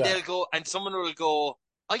 And though. they'll go, and someone will go,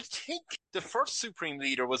 I think the first Supreme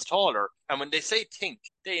Leader was taller. And when they say think,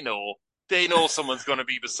 they know someone's going to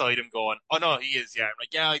be beside him going, oh no, he is. Yeah. I'm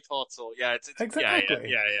like, yeah, I thought so. Yeah. Yeah, yeah, Exactly.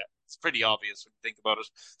 yeah, yeah. It's pretty obvious when you think about it.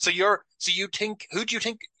 So you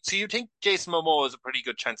think Jason Momoa is a pretty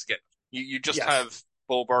good chance to get it? You just Yes. have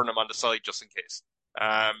Bo Burnham on the side just in case.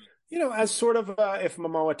 Um, As sort of if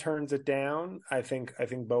Momoa turns it down, I think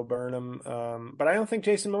Bo Burnham, but I don't think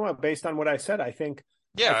Jason Momoa. Based on what I said, I think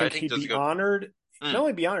I yeah, I think think he'd that's a be good. honored. Mm, Not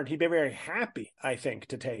only be honored, he'd be very happy. I think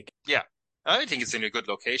to take. yeah. I think it's in a good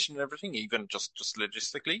location and everything, even just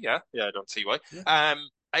logistically. Yeah, yeah, I don't see why. Yeah.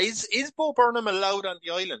 Is Bo Burnham allowed on the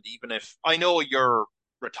island? Even if I know you're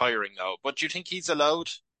retiring now, but do you think he's allowed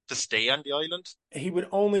to stay on the island? He would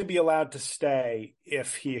only be allowed to stay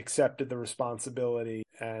if he accepted the responsibility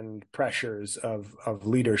and pressures of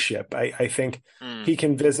leadership. I think Mm, he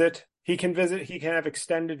can visit. He can visit. He can have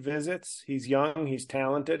extended visits. He's young. He's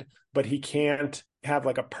talented, but he can't have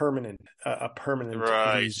like a permanent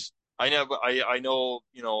right. visa. I know, but I know.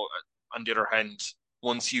 On the other hand,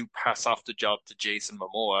 once you pass off the job to Jason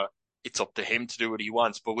Momoa, it's up to him to do what he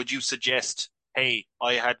wants. But would you suggest, hey,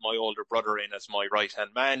 I had my older brother in as my right hand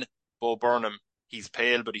man, Bo Burnham. He's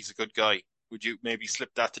pale, but he's a good guy. Would you maybe slip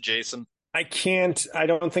that to Jason? I can't. I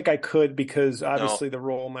don't think I could, because No. obviously the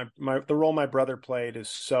role my brother played is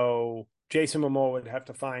so. Jason Momoa would have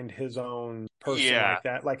to find his own person Yeah. like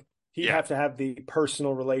that. Like he'd Yeah. have to have the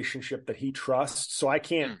personal relationship that he trusts. So I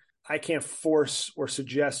can't. Mm, I can't force or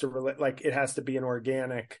suggest like it has to be an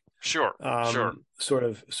organic sure. Sure. sort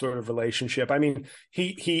of relationship. I mean,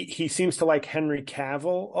 he seems to like Henry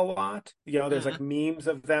Cavill a lot. There's Hmm. like memes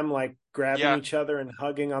of them like grabbing Yeah. each other and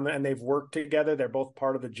hugging on and they've worked together. They're both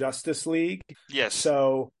part of the Justice League. Yes.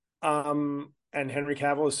 So, and Henry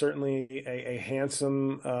Cavill is certainly a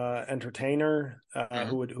handsome entertainer Hmm.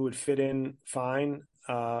 who would fit in fine.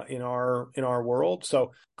 in our world.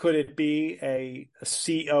 So could it be a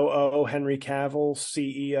COO Henry Cavill,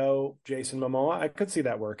 CEO Jason Momoa? I could see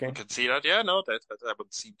that I working. could see that. Yeah, no, that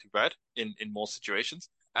wouldn't seem too bad in most situations.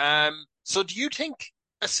 So do you think,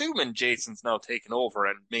 assuming Jason's now taken over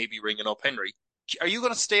and maybe ringing up Henry, are you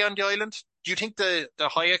going to stay on the island? Do you think the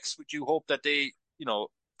Hayeks, would you hope that they,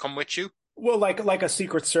 come with you? Well, like a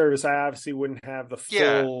Secret Service, I obviously wouldn't have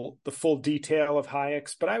Yeah. the full detail of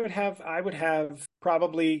Hayek's, but I would have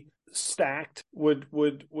probably Stacked would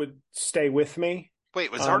stay with me.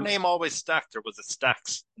 Wait, was her Um, name always Stacked or was it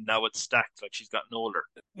Stacks? Now it's Stacked, like she's gotten older.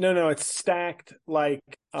 no, it's Stacked like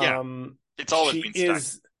Yeah, it's always she been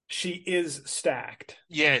Stacked. is stacked.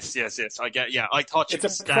 Yes. I get, yeah, I thought she It's a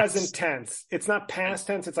was present Stacks. tense. It's not And past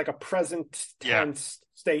tense. It's like a present yeah, tense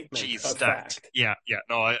statement she's of stacked. fact. Yeah.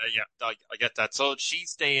 No, I get that. So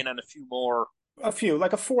she's staying and a few more A few,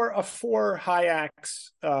 like a four high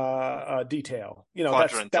acts detail.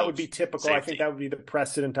 quadrants That of would be typical. I think safety. that would be the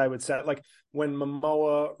precedent I would set. Like when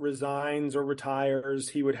Momoa resigns or retires,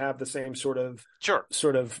 he would have the same Sure.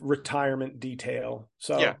 sort of retirement detail.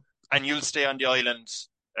 Yeah. So And you'll stay on the island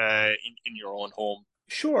in your own home.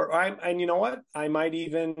 sure, and you know what? I might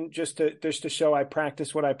even just to show I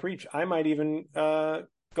practice what I preach. I might even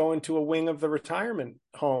go into a wing of the retirement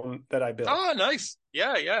home that I built. Oh, nice.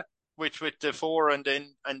 Yeah. Which with the four and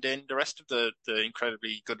then the rest of the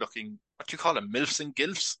incredibly good looking, what do you call them, milfs and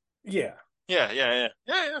gilfs? Yeah, Yeah,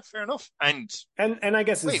 fair enough. And and I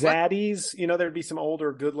guess wait, what zaddies. There'd be some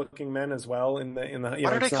older, good-looking men as well in the.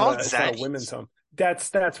 what are they It's not called? a women's Zaddies. home.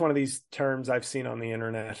 That's one of these terms I've seen on the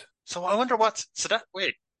internet. So I wonder what so that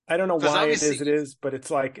wait, I don't know because why obviously it is, but it's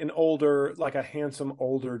like an older, like a handsome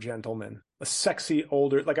older gentleman, a sexy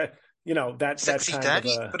older, like that sexy kind of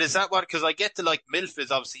daddy? a But is that what? Because I get the like MILF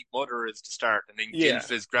is obviously mother is to start, and then yeah.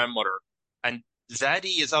 GILF is grandmother, and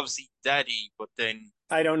Zaddy is obviously daddy, but then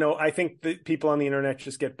I don't know. I think that people on the internet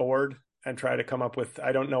just get bored and try to come up with.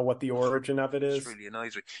 I don't know what the origin of it this is. really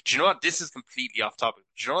annoys me. Do you know what? This is completely off topic.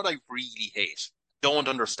 Do you know what I really hate? Don't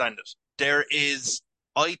understand it. There is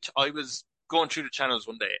I was going through the channels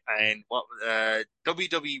one day, and what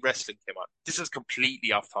WWE wrestling came on. This is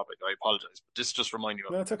completely off topic. I apologize, but this just reminded me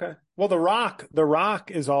of. No, it's okay. Well, The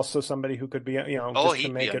Rock is also somebody who could be, Oh, just to he'd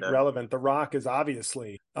be make on it there. relevant. The Rock is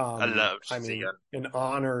obviously, I love to I see mean, it.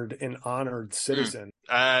 an honored citizen.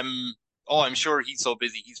 Oh, I'm sure he's so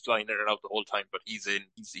busy. He's flying in and out the whole time, but he's in.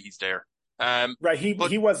 He's there. Right. He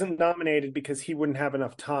But he wasn't nominated because he wouldn't have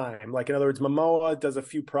enough time. Like in other words, Momoa does a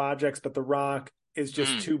few projects, but The Rock is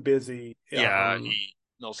just mm, too busy. yeah, he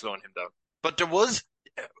no slowing him down. But there was,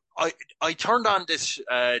 I turned on this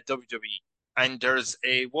WWE, and there's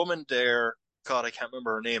a woman there. God, I can't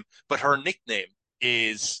remember her name, but her nickname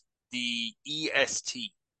is the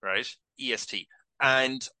EST, right? EST,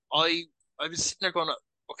 and I was sitting there going,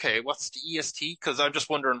 okay, what's the EST? Because I'm just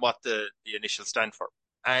wondering what the initials stand for.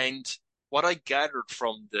 And what I gathered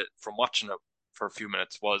from watching it for a few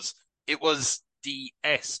minutes was it was the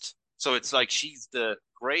est. So it's like she's the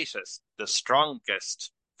greatest, the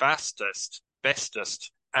strongest, fastest,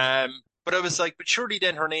 bestest. But I was like, but surely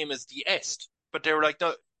then her name is the est. But they were like,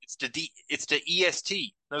 no, it's the EST.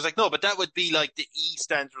 And I was like, no, but that would be like the E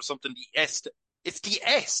stands for something. The est, it's the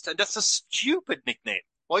est, and that's a stupid nickname.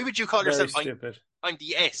 Why would you call Very yourself? stupid. I'm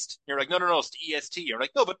the est. You're like, no, it's the EST. You're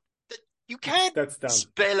like, no, but you can't That's dumb.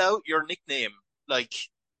 spell out your nickname like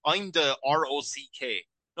I'm the ROCK.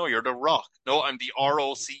 No, you're the Rock. No, I'm the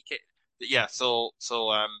ROCK. Yeah, so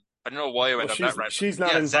I don't know why I Well, went on that she's rant, but she's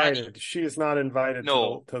not yeah, Zaddy. invited. She is not invited to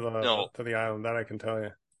No, the to the no. to the island. That I can tell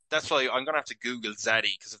you. That's why I'm gonna have to Google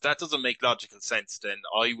Zaddy because if that doesn't make logical sense, then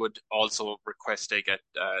I would also request they get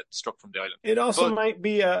struck from the island. It also But might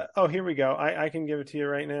be a. Oh, here we go. I can give it to you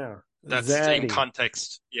right now. that's in Zaddy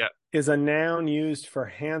context. Yeah. is a noun used for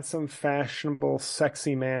handsome, fashionable,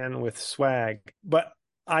 sexy man with swag. But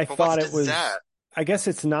I But what's thought the it was. Zad? I guess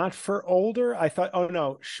it's not for older. I thought. Oh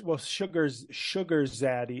no. Well, Sugar's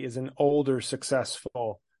Zaddy is an older,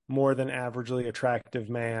 successful, more than averagely attractive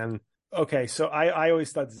man. Okay, so I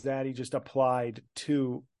always thought Zaddy just applied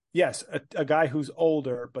to yes, a guy who's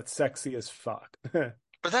older but sexy as fuck.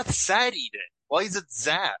 But that's Zaddy then. Why is it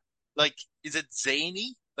Zad? Like, is it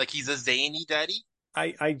zany? Like he's a zany daddy?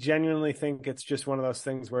 I genuinely think it's just one of those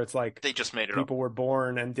things where it's like They just made it up. people were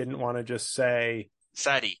born and didn't want to just say,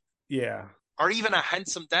 Saddy. yeah. Or even a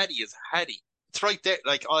handsome daddy is Hattie. It's right there.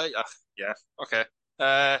 Like yeah, okay.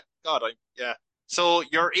 God, yeah. So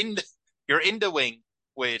you're in the wing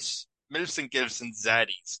with Milfs and Gilfs and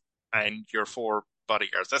Zaddies and your four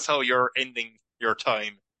bodyguards. That's how you're ending your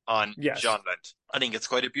time on Yes. Jeanland. I think it's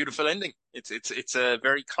quite a beautiful ending. It's a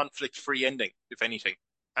very conflict-free ending, if anything.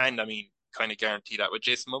 And I mean, kind of guarantee that with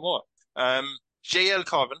Jason Momoa. JL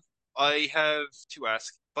Cauvin, I have to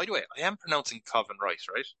ask. By the way, I am pronouncing Cauvin right?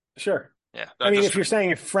 Sure. Yeah. I mean, if you're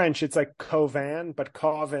saying it French, it's like Cauvin, but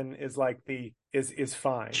Cauvin is like is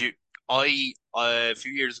fine. A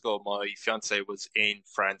few years ago, my fiance was in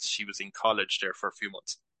France. She was in college there for a few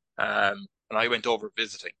months. And I went over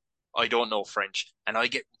visiting. I don't know French, and I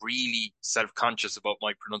get really self-conscious about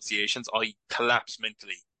my pronunciations. I collapse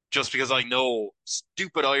mentally just because I know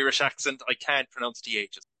stupid Irish accent. I can't pronounce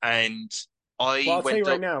THs. And I'll tell you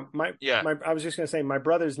right now, yeah, I was just going to say, my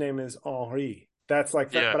brother's name is Henri. That's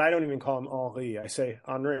like, yeah, but I don't even call him Henri. I say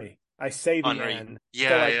Henri. I say the Henri. N. Yeah,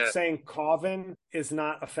 So like yeah. saying Cauvin is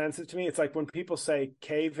not offensive to me. It's like when people say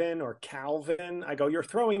Cauvin or Calvin, I go, you're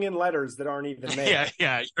throwing in letters that aren't even there.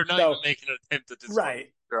 Yeah. You're not even making an attempt at this.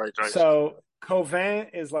 Right. Right. So Cauvin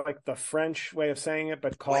is like the French way of saying it,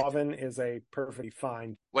 but Cauvin is a perfectly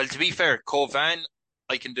fine. Well, to be fair, Cauvin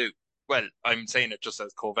I can do. Well, I'm saying it just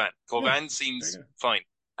as Cauvin. Cauvin seems fine.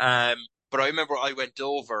 But I remember I went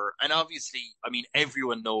over, and obviously, I mean,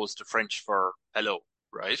 everyone knows the French for hello,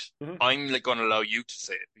 right? Mm-hmm. I'm going to allow you to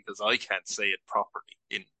say it because I can't say it properly.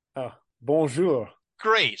 Bonjour.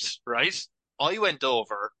 Great, right? I went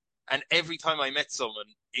over, and every time I met someone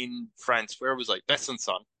in France, where was I?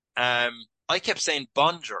 Besançon. I kept saying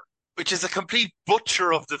bonjour, which is a complete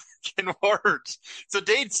butcher of the fucking word. So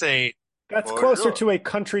they'd say, that's bonjour. Closer to a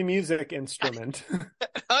country music instrument.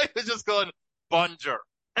 I was just going, bonjour.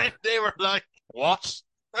 And they were like, what?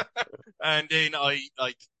 And then I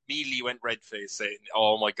immediately went red-faced saying,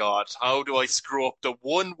 oh my God, how do I screw up the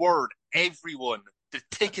one word everyone, the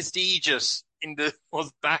thickest Aegis in the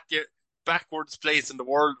most backwards place in the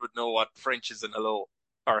world would know what French is in hello,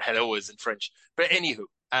 or hello is in French. But anywho,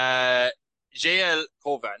 JL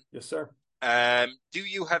Cauvin. Yes, sir. Do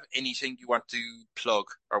you have anything you want to plug,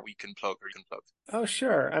 or we can plug, or you can plug? Oh,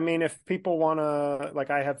 sure. I mean, if people want to, like,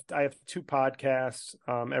 I have 2 podcasts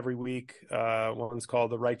every week. One's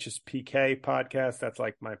called the Righteous PK podcast. That's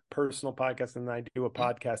like my personal podcast. And I do a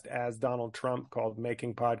podcast as Donald Trump called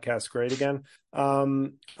Making Podcasts Great Again.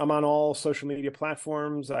 I'm on all social media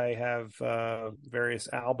platforms. I have various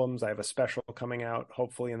albums. I have a special coming out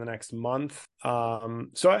hopefully in the next month.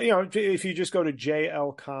 So, you know, if you just go to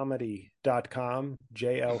jlcomedy.com,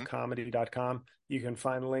 jlcomedy.com, you can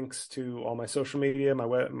find links to all my social media, my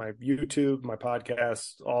YouTube, my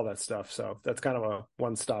podcast, all that stuff. So that's kind of a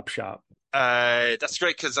one-stop shop. That's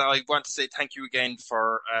great, because I want to say thank you again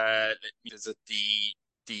for letting me visit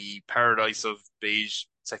the paradise of beige,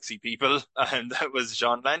 sexy people, and that was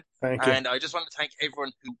Jeanland. Thank you. And I just want to thank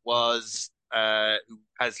everyone who has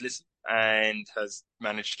listened and has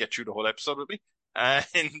managed to get through the whole episode with me.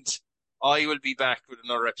 And I will be back with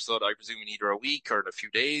another episode, I presume, in either a week or in a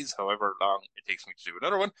few days, however long it takes me to do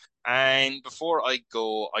another one. And before I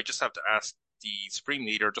go, I just have to ask the Supreme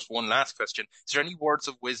Leader just one last question. Is there any words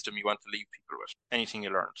of wisdom you want to leave people with? Anything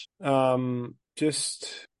you learned?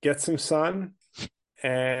 Just get some sun,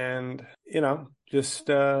 and just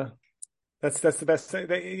that's the best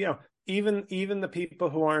thing. Even the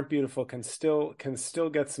people who aren't beautiful can still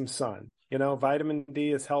get some sun. Vitamin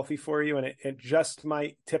D is healthy for you, and it just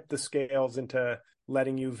might tip the scales into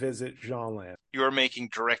letting you visit Jeanland. You are making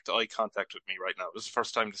direct eye contact with me right now. This is the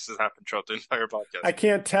first time this has happened throughout the entire podcast. I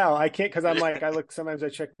can't tell. I can't, because I'm like, sometimes I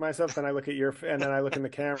check myself, then I look at and then I look in the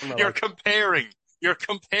camera. You're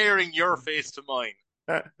comparing your face to mine.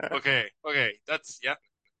 Okay. That's, yeah.